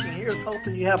 Felder Rushing, here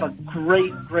hoping you have a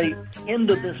great end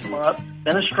of this month.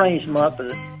 Been a strange month,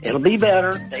 but it'll be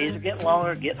better. Days are getting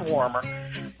longer, getting warmer.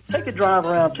 Take a drive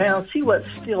around town, see what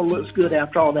still looks good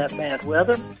after all that bad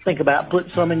weather. Think about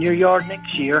putting some in your yard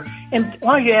next year. And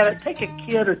while you're at it, take a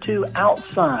kid or two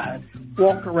outside,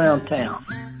 walk around town.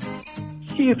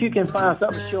 See if you can find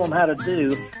something to show them how to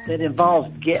do that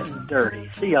involves getting dirty.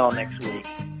 See y'all next week.